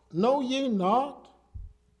 "What, know ye not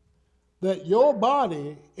that your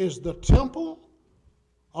body is the temple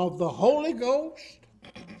of the Holy Ghost,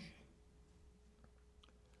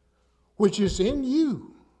 which is in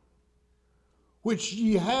you, which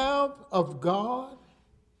ye have of God,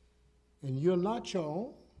 and you're not your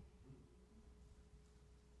own?"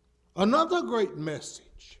 Another great message.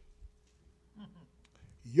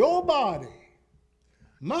 Your body,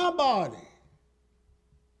 my body,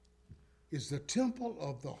 is the temple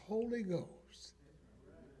of the Holy Ghost.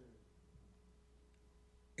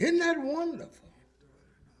 Isn't that wonderful?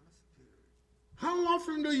 How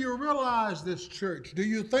often do you realize this, church? Do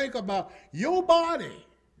you think about your body,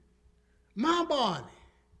 my body,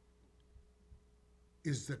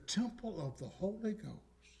 is the temple of the Holy Ghost,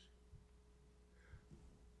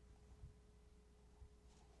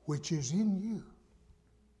 which is in you?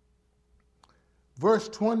 Verse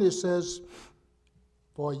 20 says,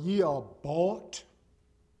 "For ye are bought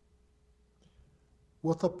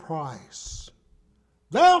with a price.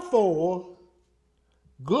 Therefore,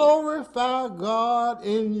 glorify God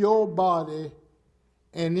in your body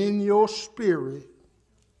and in your spirit,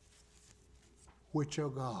 which are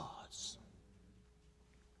God's."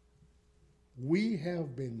 We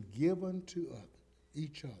have been given to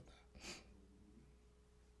each other.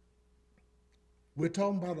 We're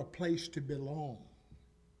talking about a place to belong.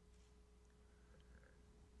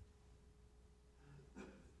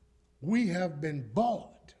 We have been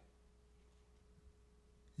bought.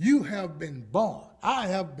 You have been bought. I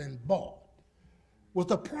have been bought with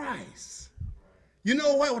a price. You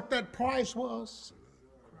know what that price was?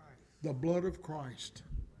 The blood of Christ.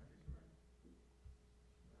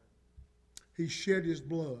 He shed his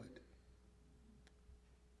blood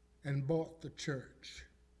and bought the church.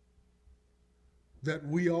 That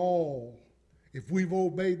we all, if we've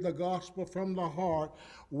obeyed the gospel from the heart,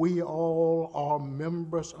 we all are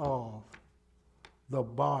members of the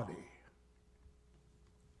body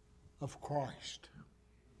of Christ,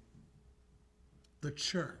 the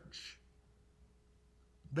church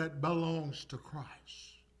that belongs to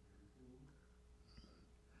Christ.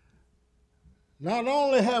 Not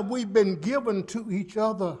only have we been given to each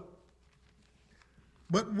other,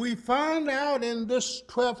 but we find out in this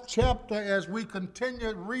 12th chapter as we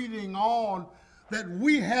continue reading on that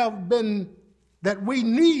we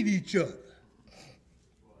need each other.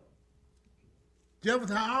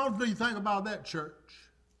 How do you think about that,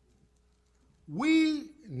 church?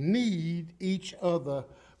 We need each other.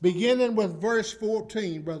 Beginning with verse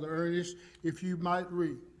 14, Brother Ernest, if you might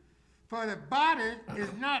read. "For the body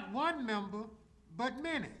is not one member, but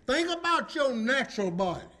many." Think about your natural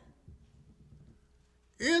body.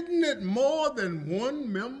 Isn't it more than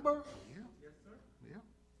one member? Yeah. Yes, sir. Yeah.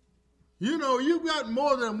 You know, you've got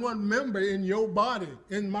more than one member in your body,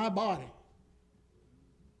 in my body.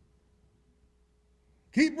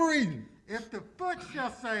 Keep reading. "If the foot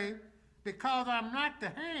shall say, because I'm not the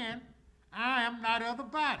hand, I am not of the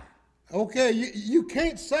body." Okay, you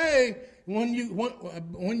can't say when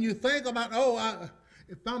you think about,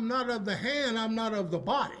 if I'm not of the hand, I'm not of the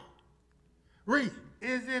body. Read.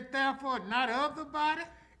 Is it therefore not of the body?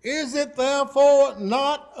 Is it therefore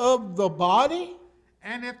not of the body?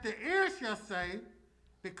 And if the ear shall say,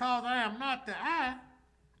 because I am not the eye,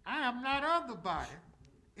 I am not of the body.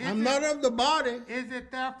 I'm not of the body. Is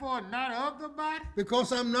it therefore not of the body?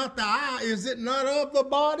 Because I'm not the eye, is it not of the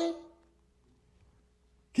body?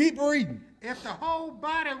 Keep reading. If the whole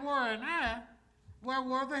body were an eye, where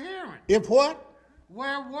were the hearing? If what?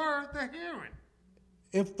 Where were the hearing?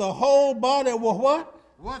 If the whole body were what?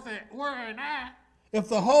 Were an eye, If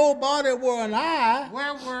the whole body were an eye,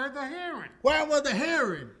 where were the hearing? where were the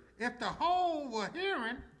hearing? If the whole were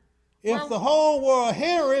hearing, If the whole were a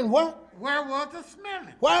hearing, what? where was the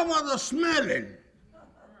smelling? Where was the smelling?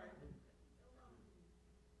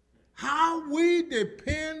 How we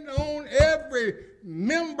depend on every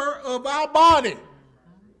member of our body.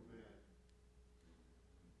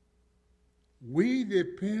 We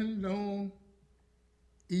depend on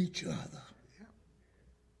each other.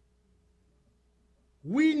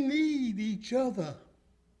 We need each other.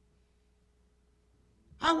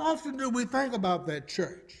 How often do we think about that,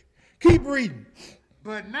 church? Keep reading.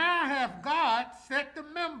 But now hath God set the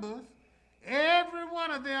members, every one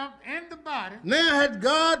of them in the body, Now had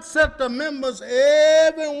God set the members,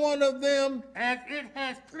 every one of them, as it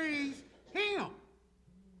has pleased him.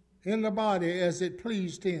 in the body as it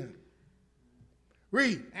pleased him.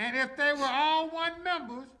 Read. And if they were all one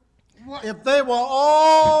members, If they were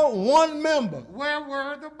all one member, where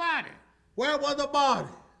were the body? where was the body?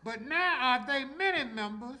 But now are they many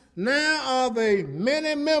members, Now are they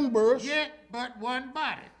many members, yet but one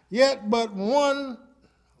body. yet but one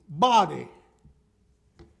body.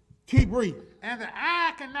 Keep reading. And the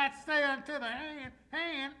eye cannot say unto the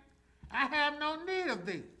hand, I have no need of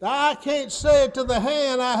thee. The eye can't say to the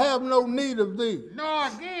hand, I have no need of thee. Nor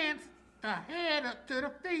against the head to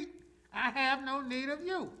the feet, I have no need of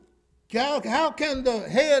you. How can the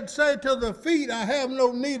head say to the feet, I have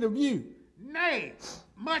no need of you? Nay,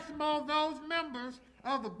 much more those members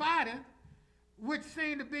of the body which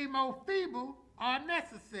seem to be more feeble are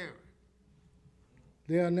necessary.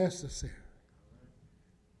 They are necessary.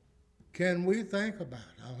 Can we think about,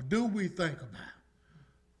 or do we think about,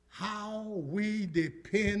 how we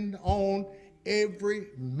depend on every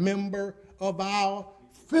member of our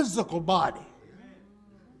physical body?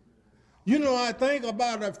 You know, I think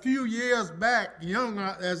about a few years back,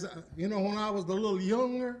 younger, as you know, when I was a little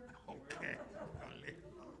younger. Okay.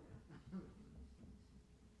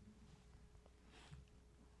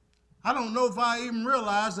 I don't know if I even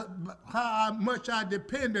realized how much I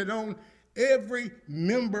depended on every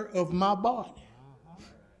member of my body.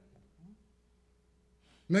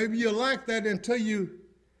 Maybe you're like that until you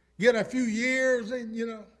get a few years and, you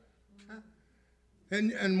know,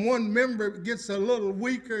 and one member gets a little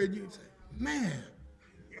weaker and you say, man.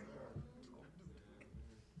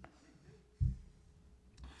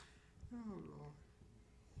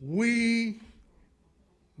 We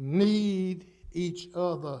need each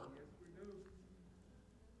other.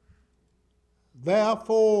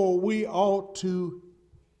 Therefore, we ought to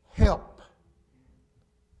help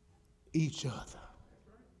each other.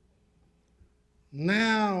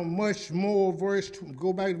 Now, much more,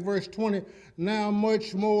 go back to verse 20. Now,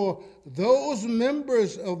 much more, those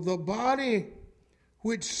members of the body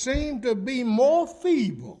which seem to be more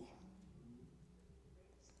feeble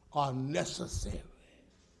are necessary.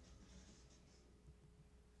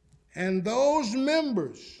 And those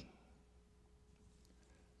members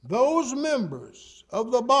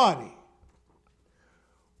of the body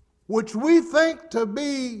which we think to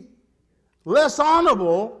be less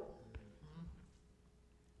honorable,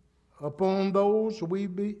 upon those we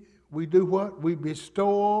do what? We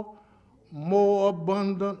bestow more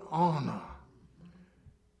abundant honor.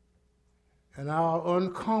 And our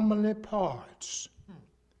uncomely parts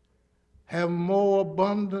have more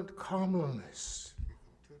abundant comeliness.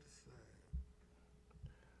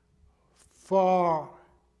 For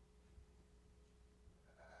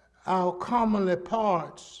our commonly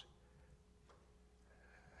parts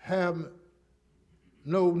have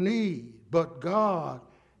no need, but God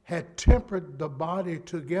had tempered the body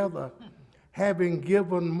together, having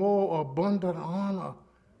given more abundant honor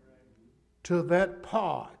to that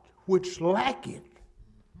part which lacketh,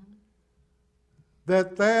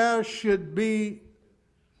 that there should be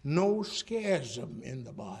no schism in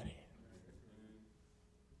the body.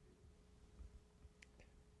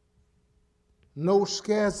 No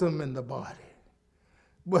schism in the body,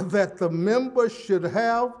 but that the members should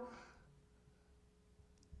have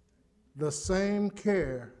the same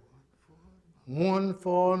care one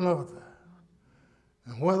for another.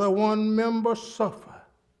 And whether one member suffer,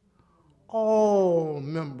 all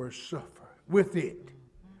members suffer. with it.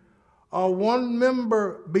 One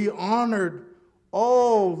member be honored,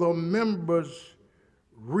 all the members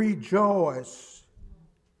rejoice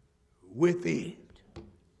with it.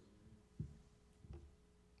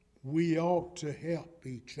 We ought to help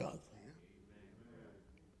each other.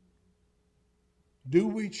 Do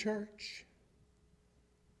we, church?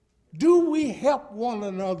 Do we help one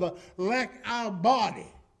another like our body?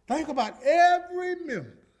 Think about every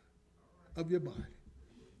member of your body.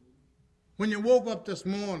 When you woke up this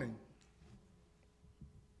morning,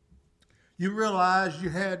 you realized you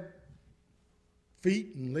had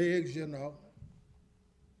feet and legs, you know.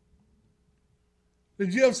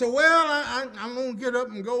 Did you ever say, well, I'm going to get up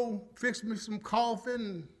and go fix me some coffee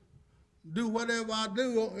and do whatever I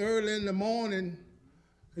do early in the morning?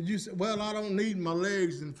 And you say, well, I don't need my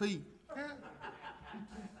legs and feet. You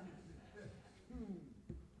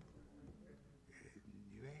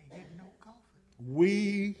ain't getting no coffee.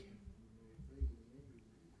 We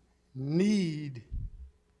need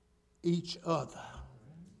each other.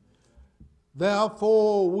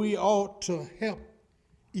 Therefore, we ought to help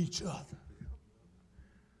each other.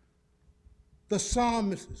 The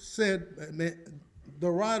psalmist said, the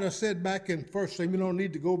writer said back in 1 Samuel, you don't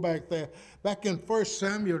need to go back there. Back in 1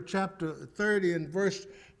 Samuel chapter 30 and verse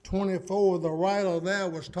 24, the writer there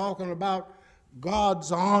was talking about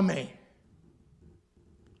God's army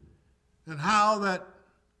and how that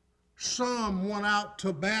some went out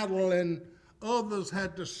to battle and others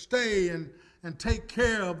had to stay and take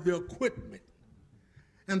care of the equipment.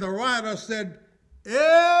 And the writer said,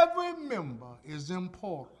 every member is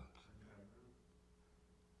important.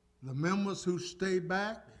 The members who stay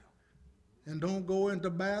back and don't go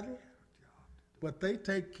into battle, but they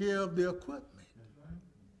take care of the equipment.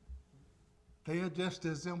 They are just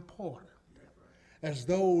as important as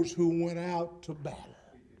those who went out to battle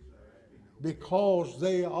because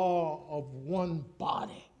they are of one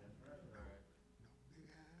body.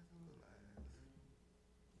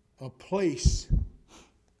 A place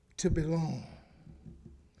to belong.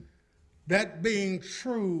 That being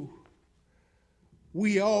true,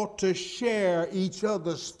 we ought to share each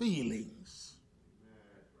other's feelings.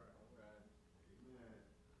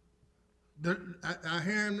 I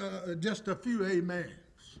hear just a few amens.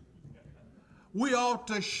 We ought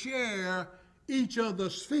to share each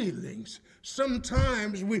other's feelings.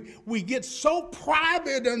 Sometimes we get so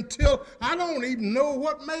private until I don't even know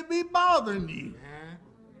what may be bothering you.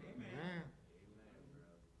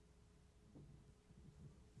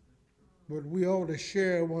 But we ought to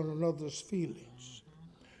share one another's feelings.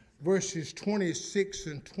 Verses 26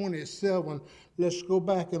 and 27, let's go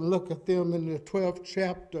back and look at them in the 12th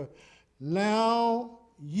chapter. Now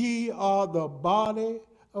ye are the body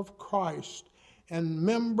of Christ, and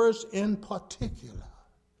members in particular.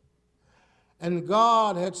 And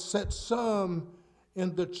God had set some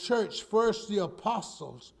in the church, first the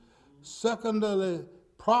apostles, secondly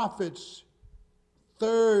prophets,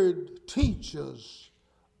 third teachers,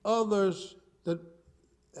 others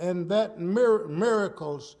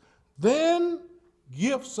miracles, then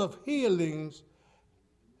gifts of healings,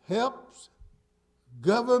 helps,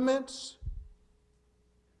 governments,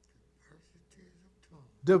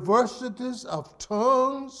 diversities of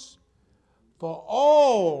tongues, for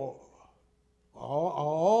all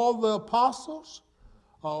the apostles,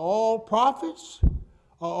 are all prophets,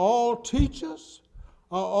 are all teachers,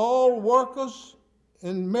 are all workers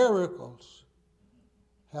in miracles,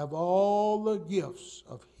 have all the gifts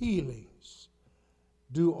of healings,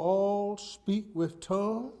 do all speak with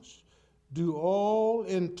tongues, do all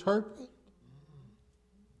interpret,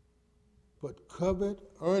 but covet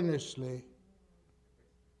earnestly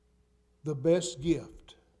the best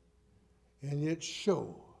gift, and yet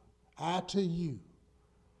show I to you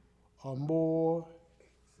a more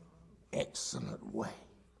excellent way.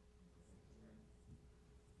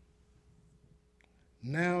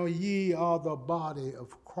 Now ye are the body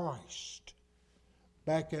of Christ,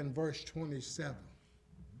 back in verse 27,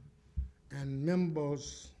 and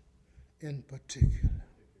members in particular,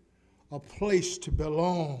 a place to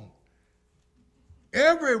belong.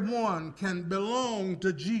 Everyone can belong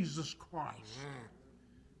to Jesus Christ.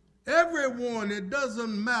 Everyone, it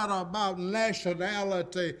doesn't matter about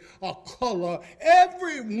nationality or color,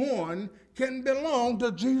 everyone can belong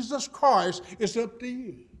to Jesus Christ. It's up to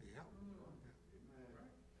you.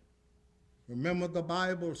 Remember, the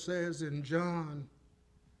Bible says in John,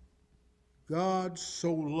 God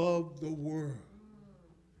so loved the world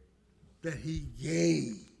that he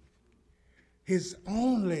gave his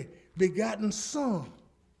only begotten Son,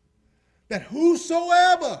 that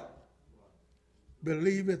whosoever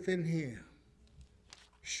believeth in him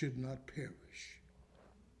should not perish,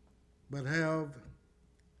 but have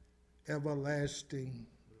everlasting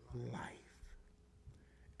life.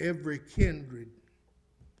 Every kindred,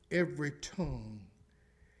 every tongue,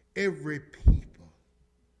 every people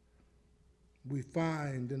we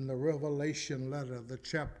find in the Revelation letter. The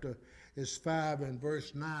chapter is 5 and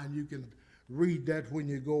verse 9. You can read that when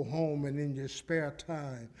you go home and in your spare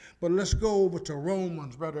time. But let's go over to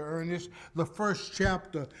Romans, Brother Ernest, the first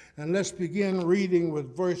chapter, and let's begin reading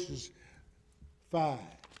with verses 5.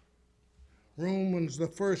 Romans, the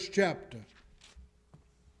first chapter,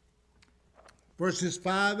 verses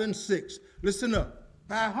 5 and 6. Listen up.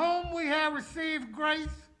 By whom we have received grace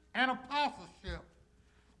and apostleship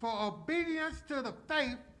for obedience to the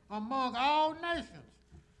faith among all nations,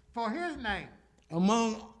 for his name.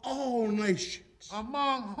 Among all nations.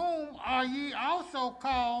 Among whom are ye also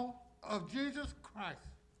called of Jesus Christ.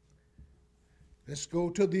 Let's go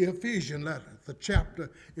to the Ephesian letter. The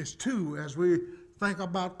chapter is 2 as we think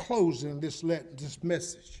about closing this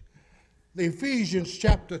message. The Ephesians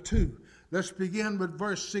chapter 2. Let's begin with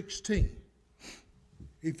verse 16.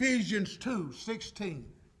 Ephesians 2:16.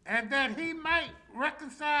 And that he might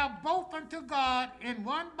reconcile both unto God in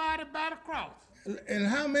one body by the cross. And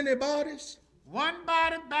how many bodies? One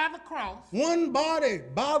body by the cross. One body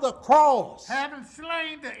by the cross. Having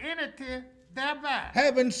slain the enmity thereby.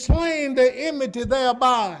 Having slain the enmity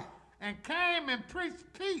thereby. And came and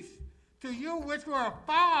preached peace to you which were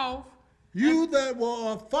afar off. You that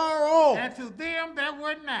were afar off. And to them that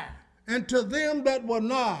were nigh. And to them that were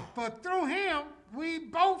nigh. For through him we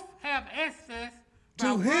both have access.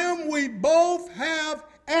 To him we both have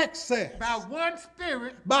access. By one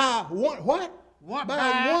Spirit. By one what?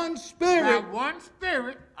 By one Spirit. By one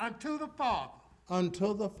Spirit unto the Father.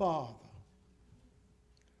 Unto the Father.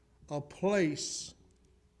 A place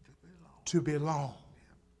to belong.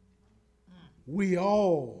 We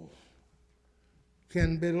all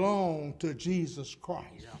can belong to Jesus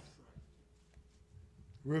Christ.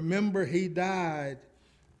 Remember, he died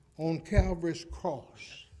on Calvary's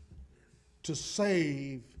cross to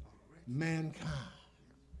save mankind.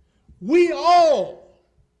 We all.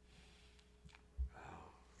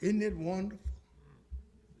 Isn't it wonderful?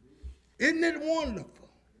 Isn't it wonderful?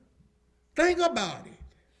 Think about it.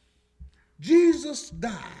 Jesus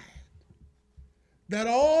died that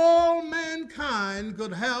all mankind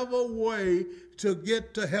could have a way to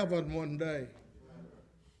get to heaven one day.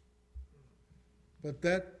 But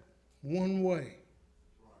that one way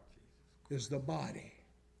is the body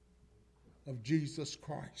of Jesus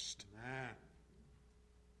Christ.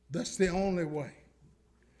 That's the only way.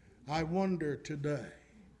 I wonder today,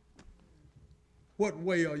 what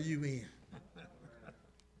way are you in?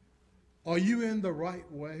 Are you in the right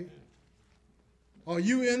way? Are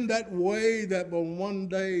you in that way that will one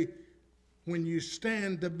day, when you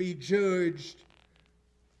stand to be judged,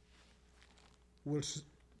 will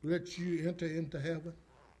let you enter into heaven?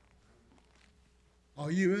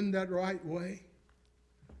 Are you in that right way?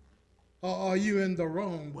 Or are you in the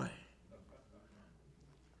wrong way?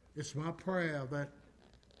 It's my prayer that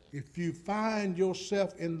if you find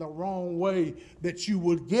yourself in the wrong way, that you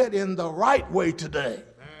will get in the right way today.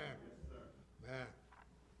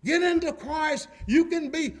 Get into Christ. You can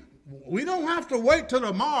be, we don't have to wait till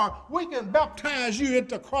tomorrow. We can baptize you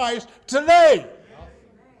into Christ today.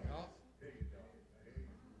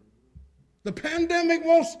 The pandemic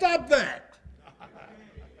won't stop that.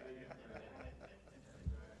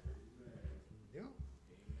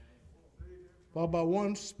 For by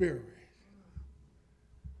one Spirit,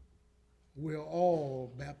 we're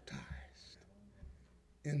all baptized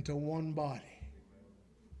into one body.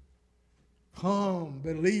 Come,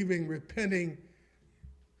 believing, repenting,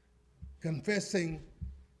 confessing,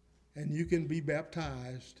 and you can be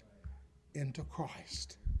baptized into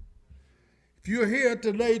Christ. If you're here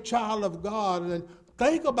today, child of God, and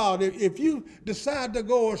think about it. If you decide to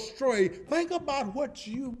go astray, think about what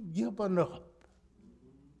you've given up.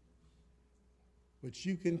 But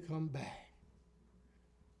you can come back.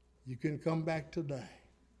 You can come back today.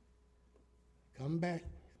 Come back,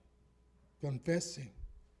 confessing,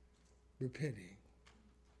 repenting.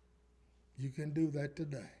 You can do that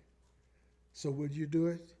today. So would you do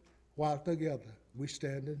it? While together we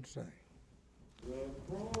stand and sing. The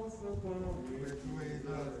cross upon which we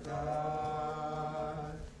must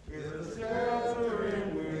die is a shelter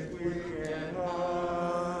in which we can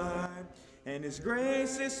hide. And his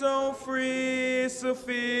grace is so free,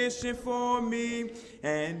 sufficient for me,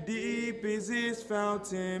 and deep is his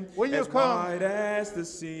fountain, as wide as the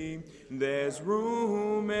sea. There's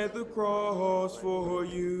room at the cross for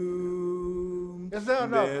you. Is there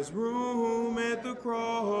enough? There's room at the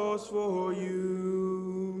cross for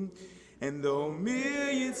you. And though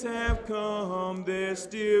millions have come, there's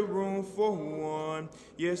still room for one.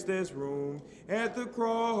 Yes, there's room at the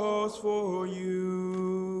cross for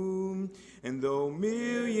you. And though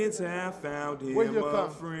millions have found him a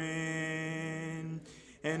friend,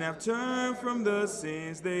 and have turned from the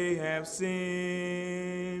sins they have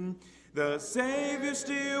sinned, the Savior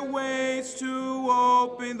still waits to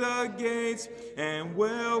open the gates and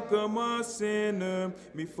welcome a sinner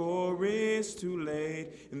before it's too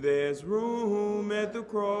late. And there's room at the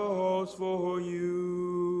cross for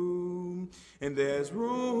you. And there's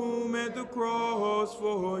room at the cross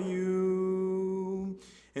for you.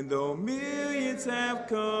 And though millions have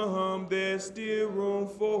come, there's still room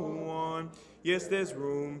for one. Yes, there's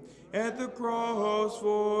room at the cross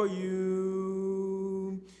for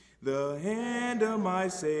you. The hand of my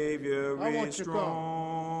Savior is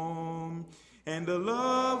strong, and the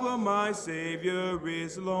love of my Savior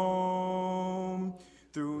is long.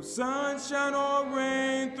 Through sunshine or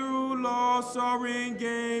rain, through loss or in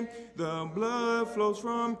gain, the blood flows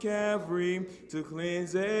from Calvary to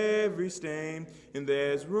cleanse every stain. And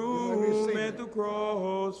there's room at the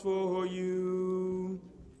cross for you.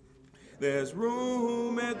 There's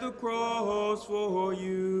room at the cross for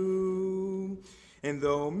you. And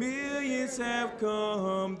though millions have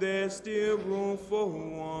come, there's still room for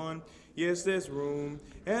one. Yes, there's room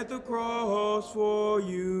at the cross for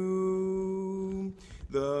you.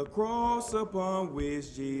 The cross upon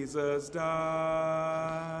which Jesus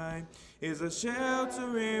died is a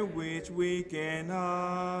shelter in which we can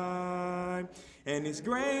hide. And his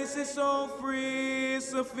grace is so free,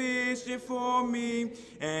 sufficient for me,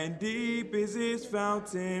 and deep is his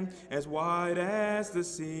fountain, as wide as the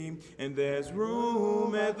sea. And there's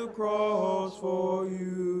room at the cross for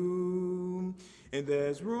you. And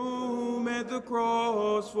there's room at the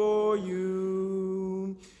cross for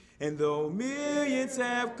you. And though millions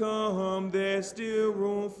have come, there's still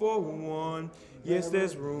room for one. Yes,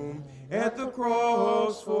 there's room at the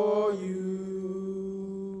cross for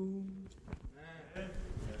you.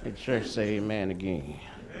 The church say amen again.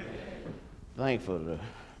 Thankful to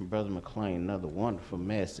Brother McLean, another wonderful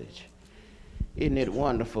message. Isn't it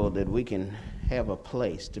wonderful that we can have a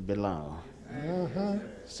place to belong?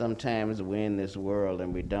 Sometimes we're in this world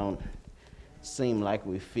and we don't seem like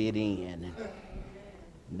we fit in and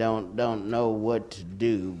don't know what to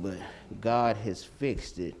do, but God has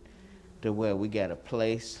fixed it to where we got a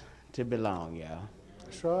place to belong, y'all.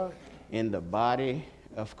 That's right. In the body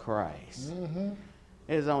of Christ.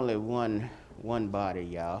 There's only one body,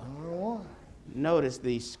 y'all. Notice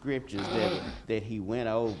these scriptures that he went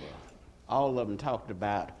over. All of them talked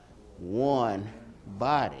about one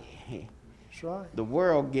body. That's right. The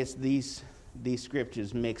world gets these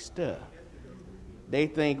scriptures mixed up. They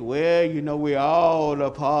think, well, you know, we're all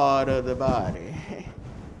a part of the body.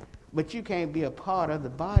 But you can't be a part of the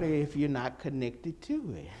body if you're not connected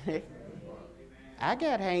to it. I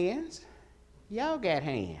got hands. Y'all got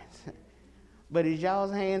hands. But is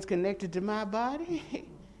y'all's hands connected to my body?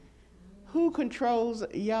 Who controls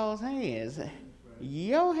y'all's hands?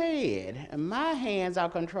 Your head. My hands are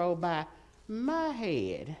controlled by my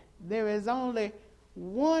head. There is only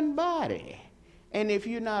one body. And if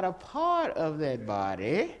you're not a part of that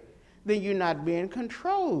body, then you're not being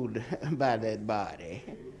controlled by that body.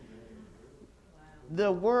 The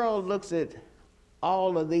world looks at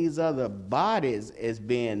all of these other bodies as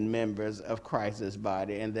being members of Christ's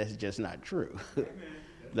body, and that's just not true.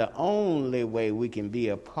 The only way we can be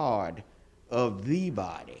a part of the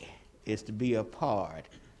body is to be a part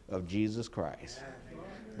of Jesus Christ,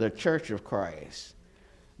 the church of Christ,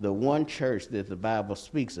 the one church that the Bible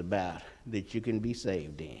speaks about that you can be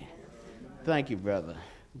saved in. Thank you, Brother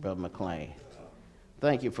McLean.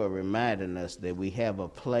 Thank you for reminding us that we have a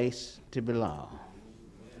place to belong.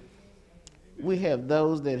 We have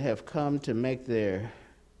those that have come to make their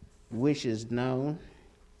wishes known.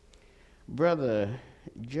 Brother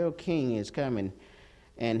Joe King is coming,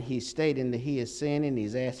 and he's stating that he is sinning.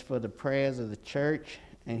 He's asked for the prayers of the church,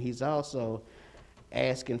 and he's also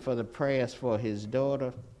asking for the prayers for his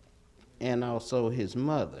daughter and also his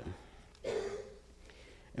mother.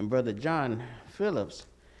 And Brother John Phillips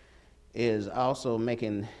is also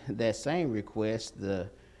making that same request,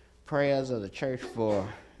 the prayers of the church for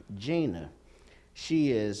Gina.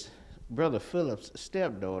 She is Brother Phillips'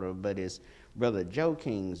 stepdaughter, but is Brother Joe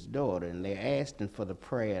King's daughter, and they're asking for the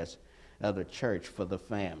prayers of the church for the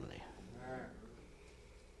family.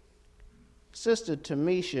 Sister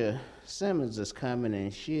Tamisha Simmons is coming,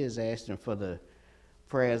 and she is asking for the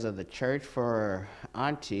prayers of the church for her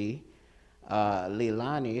auntie,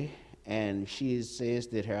 Leilani, and she says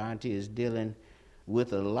that her auntie is dealing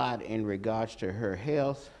with a lot in regards to her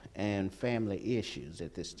health, and family issues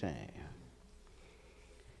at this time.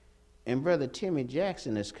 And Brother Timmy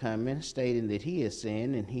Jackson is coming, stating that he has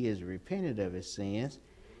sinned and he has repented of his sins,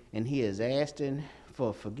 and he is asking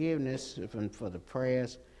for forgiveness for the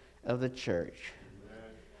prayers of the church.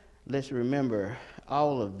 Amen. Let's remember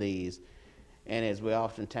all of these, and as we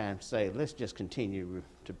oftentimes say, let's just continue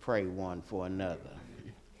to pray one for another.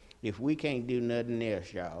 If we can't do nothing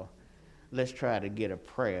else, y'all, let's try to get a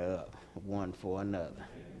prayer up one for another.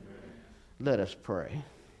 Amen. Let us pray.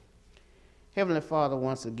 Heavenly Father,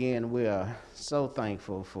 once again, we are so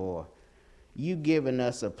thankful for you giving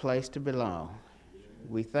us a place to belong.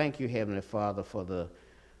 We thank you, Heavenly Father, for the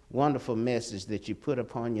wonderful message that you put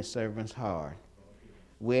upon your servant's heart.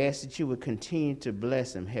 We ask that you would continue to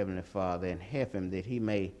bless him, Heavenly Father, and help him that he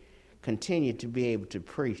may continue to be able to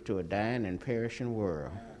preach to a dying and perishing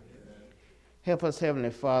world. Help us,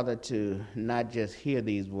 Heavenly Father, to not just hear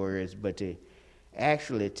these words, but to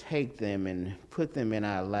actually take them and put them in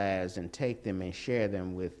our lives and take them and share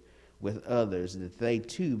them with others, that they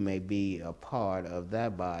too may be a part of thy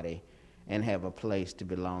body and have a place to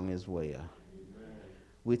belong as well. Amen.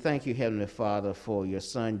 We thank you, Heavenly Father, for your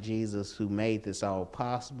Son Jesus, who made this all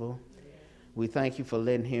possible. We thank you for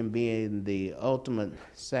letting him be the ultimate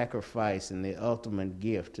sacrifice and the ultimate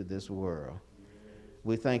gift to this world.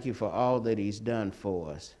 We thank you for all that he's done for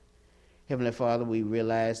us. Heavenly Father, we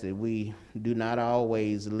realize that we do not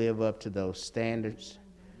always live up to those standards.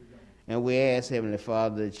 And we ask, Heavenly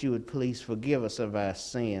Father, that you would please forgive us of our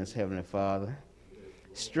sins, Heavenly Father.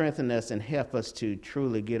 Strengthen us and help us to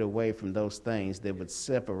truly get away from those things that would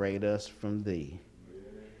separate us from thee.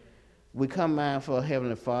 We come mindful,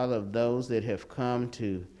 Heavenly Father, of those that have come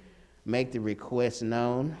to make the request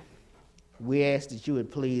known. We ask that you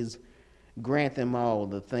would please grant them all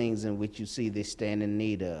the things in which you see they stand in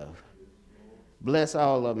need of. Bless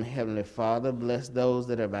all of them, Heavenly Father. Bless those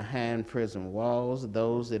that are behind prison walls,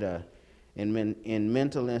 those that are in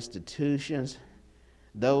mental institutions,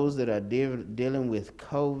 those that are dealing with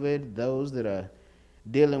COVID, those that are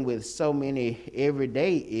dealing with so many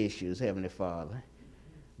everyday issues, Heavenly Father.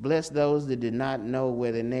 Bless those that did not know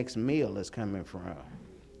where the next meal is coming from.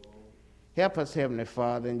 Help us, Heavenly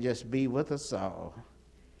Father, and just be with us all.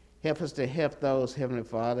 Help us to help those, Heavenly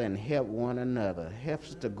Father, and help one another. Help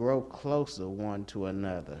us to grow closer one to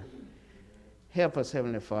another. Help us,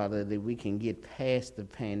 Heavenly Father, that we can get past the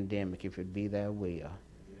pandemic if it be thy will.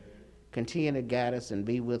 Continue to guide us and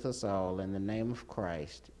be with us all. In the name of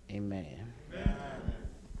Christ, amen. Amen.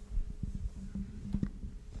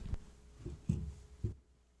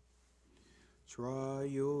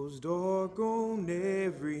 Trials dark on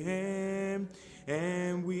every hand,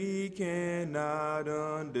 and we cannot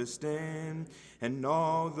understand, and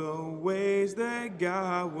all the ways that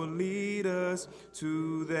God will lead us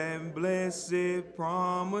to that blessed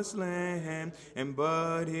promised land, and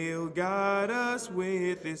but he'll guide us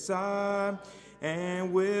with his eye,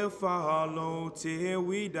 and we'll follow till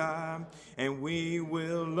we die, and we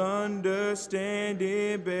will understand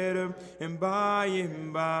it better, and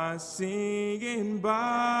by singing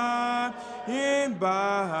by and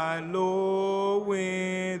by, Lord,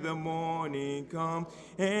 when the morning comes,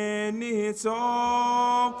 and it's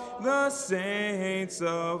all the saints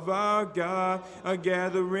of our God are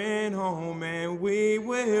gathering home, and we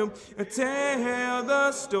will tell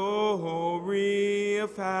the story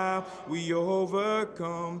of how we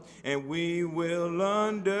overcome, and we will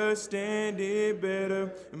understand it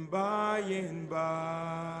better by and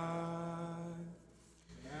by.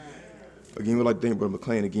 Again, we'd like to thank Brother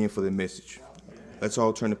McLean again for the message. Let's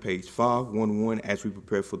all turn to page 511 as we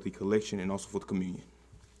prepare for the collection and also for the communion.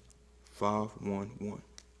 511.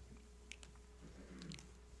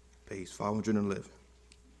 Page 511.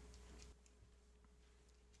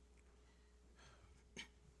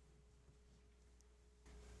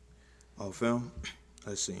 All found?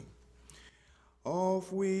 Let's sing.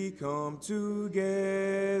 Off we come together,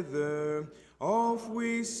 off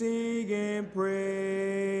we sing and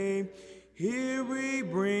pray. Here we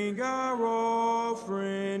bring our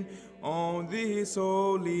offering on this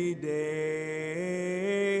holy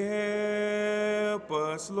day. Help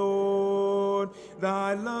us, Lord,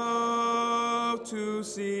 thy love to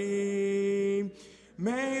see.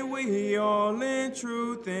 May we all in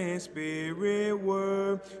truth and spirit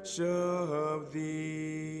worship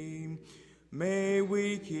thee. May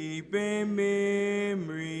we keep in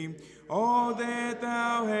memory all that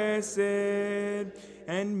thou hast said,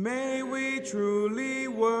 and may we truly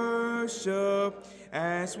worship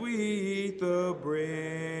as we eat the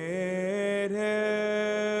bread.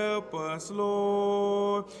 Help us,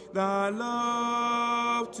 Lord, thy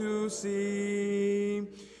love to see.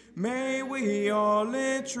 May we all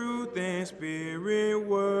in truth and spirit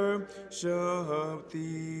worship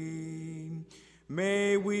thee.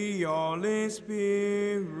 May we all in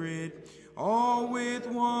spirit, all with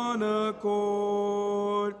one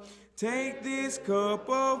accord, take this cup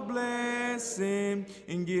of blessing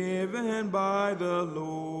and given by the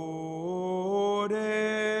Lord.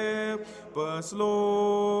 Help us,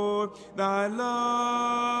 Lord, thy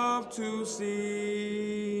love to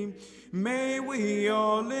see. May we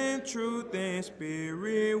all in truth and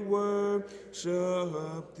spirit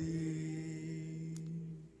worship thee.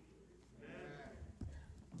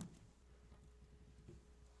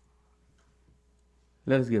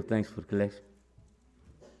 Let us give thanks for the collection.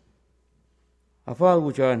 Our Father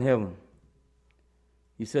which art in heaven,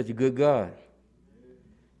 you're such a good God.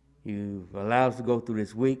 You've allowed us to go through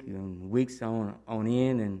this week and weeks on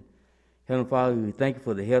end. And Heavenly Father, we thank you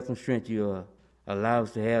for the health and strength you allow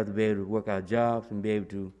us to have to be able to work our jobs and be able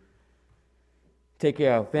to take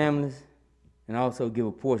care of our families and also give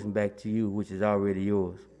a portion back to you, which is already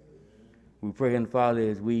yours. We pray, Heavenly Father,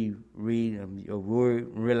 as we read your word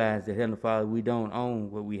and realize that, Heavenly Father, we don't own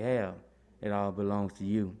what we have. It all belongs to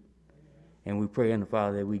you. And we pray, Heavenly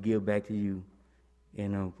Father, that we give back to you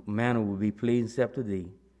in a manner will be pleasing except to thee.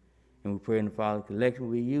 And we pray, Heavenly Father, the collection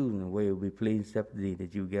will be used in a way will be pleasing except to thee,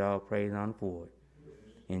 that you get all praise and honor for it.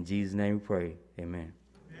 In Jesus' name we pray. Amen.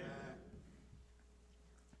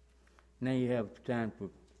 Now you have time to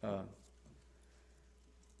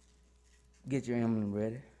get your emblem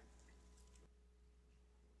ready.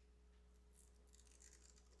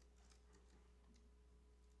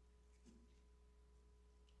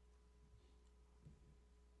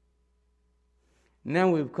 Now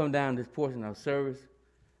we've come down to this portion of service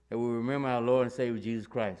that we remember our Lord and Savior Jesus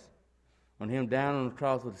Christ. On him down on the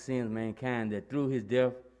cross for the sins of mankind, that through his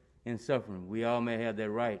death and suffering, we all may have that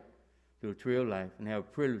right to a tree of life and have a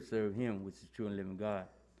privilege to serve him, which is true and living God.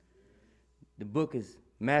 The book is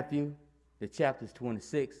Matthew, the chapter is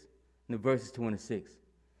 26, and the verse is 26.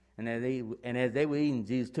 And as they were eating,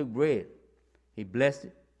 Jesus took bread. He blessed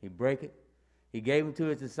it, he broke it, he gave it to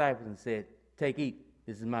his disciples and said, "Take, eat,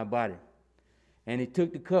 this is my body." And he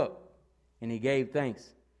took the cup, and he gave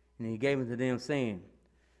thanks, and he gave it to them, saying,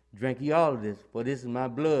 "Drink ye all of this, for this is my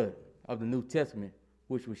blood of the New Testament,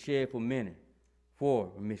 which was shed for many,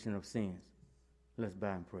 for remission of sins." Let's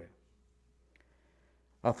bow in prayer.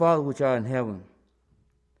 Our Father which art in heaven,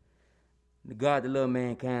 the God that loved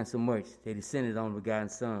mankind so much that he sent his only begotten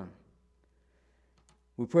Son.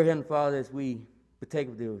 We pray, Heavenly Father, as we partake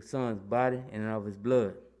of the Son's body and of his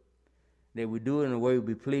blood, that we do it in a way that will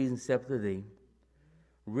be pleasing except to thee.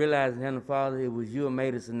 Realizing, Heavenly Father, it was you who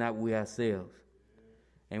made us and not we ourselves.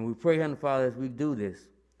 And we pray, Heavenly Father, as we do this,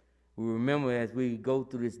 we remember as we go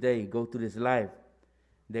through this day, go through this life,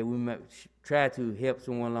 that we might try to help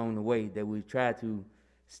someone along the way, that we try to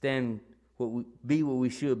be what we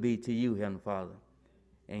should be to you, Heavenly Father,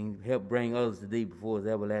 and help bring others to thee before it's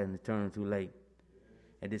everlasting and turn too late.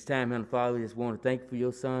 At this time, Heavenly Father, we just want to thank you for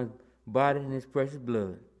your Son's body and his precious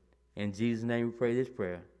blood. In Jesus' name we pray this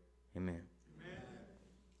prayer. Amen.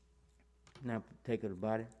 Now take of the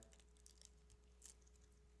body.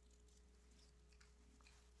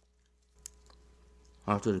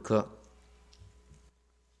 Onto the cup.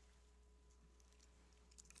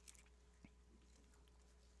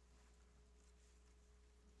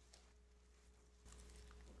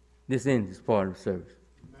 This ends this part of the service.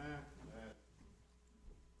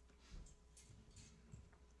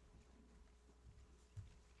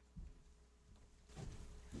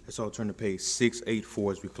 Let's all turn to page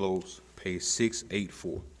 684 as we close. Page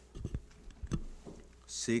 684.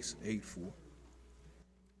 684.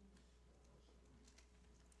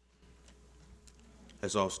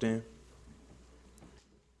 Let's all stand.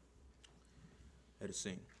 Let us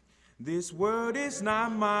sing. This world is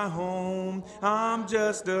not my home, I'm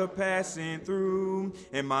just a passing through,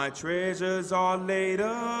 and my treasures are laid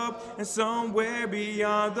up and somewhere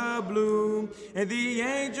beyond the blue, and the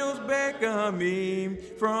angels beckon me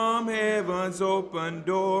from heaven's open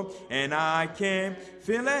door, and I can't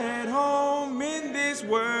feel at home in this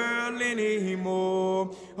world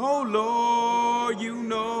anymore. Oh Lord, you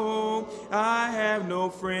know I have no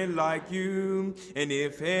friend like you, and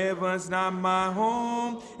if heaven's not my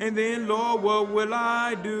home, and then Lord, what will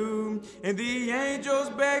I do? And the angels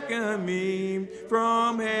beckon me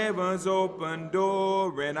from heaven's open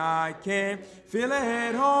door, and I can't feel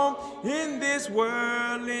at home in this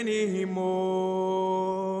world anymore.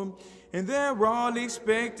 and they're all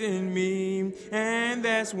expecting me. And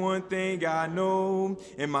that's one thing I know,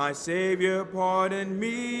 and my Savior pardoned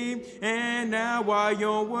me, and now I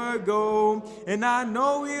onward go, and I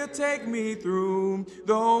know he'll take me through,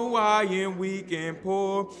 though I am weak and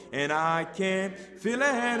poor, and I can't feel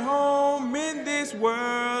at home in this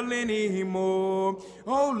world anymore.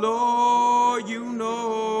 Oh Lord, you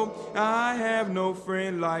know I have no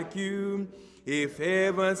friend like you. If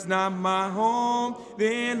heaven's not my home,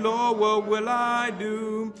 then Lord, what will I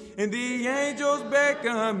do? And the angels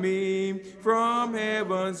beckon me from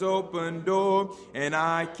heaven's open door, and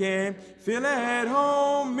I can't feel at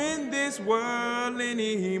home in this world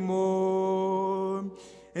anymore.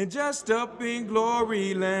 And just up in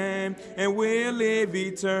glory land, and we'll live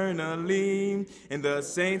eternally. And the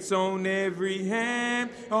saints on every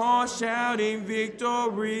hand are shouting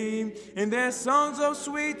victory. And their songs of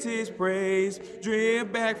sweetest praise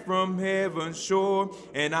drip back from heaven's shore.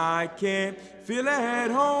 And I can't feel at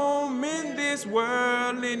home in this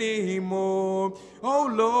world anymore. Oh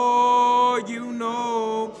Lord, you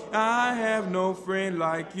know I have no friend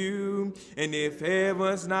like you. And if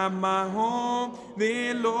heaven's not my home,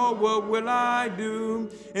 then Lord, what will I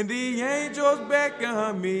do? And the angels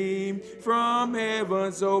beckon me from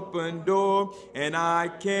heaven's open door, and I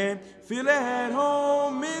can't feel at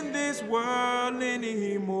home in this world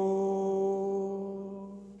anymore.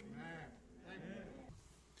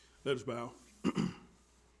 Let us bow.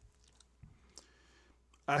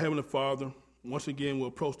 Our Heavenly Father, once again we'll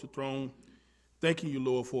approach the throne, thanking you,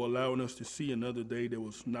 Lord, for allowing us to see another day that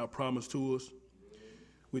was not promised to us.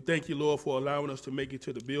 We thank you, Lord, for allowing us to make it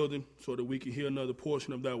to the building so that we can hear another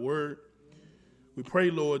portion of that word. We pray,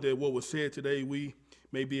 Lord, that what was said today we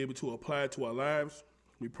may be able to apply it to our lives.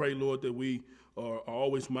 We pray, Lord, that we are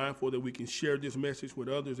always mindful that we can share this message with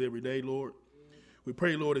others every day, Lord. We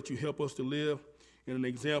pray, Lord, that you help us to live in an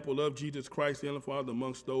example of Jesus Christ, the Heavenly Father,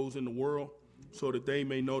 amongst those in the world, so that they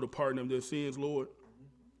may know the pardon of their sins, Lord.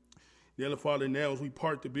 The Heavenly Father, now as we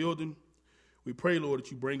part the building, we pray, Lord,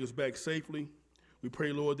 that you bring us back safely. We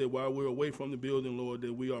pray, Lord, that while we're away from the building, Lord,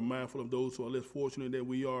 that we are mindful of those who are less fortunate than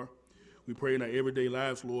we are. We pray in our everyday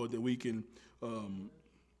lives, Lord, that we can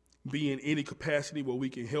be in any capacity where we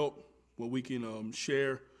can help, where we can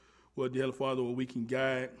share, Lord, the Heavenly Father, where we can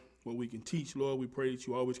guide, where we can teach, Lord. We pray that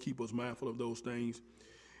you always keep us mindful of those things.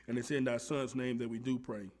 And it's in thy Son's name that we do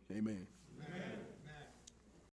pray. Amen.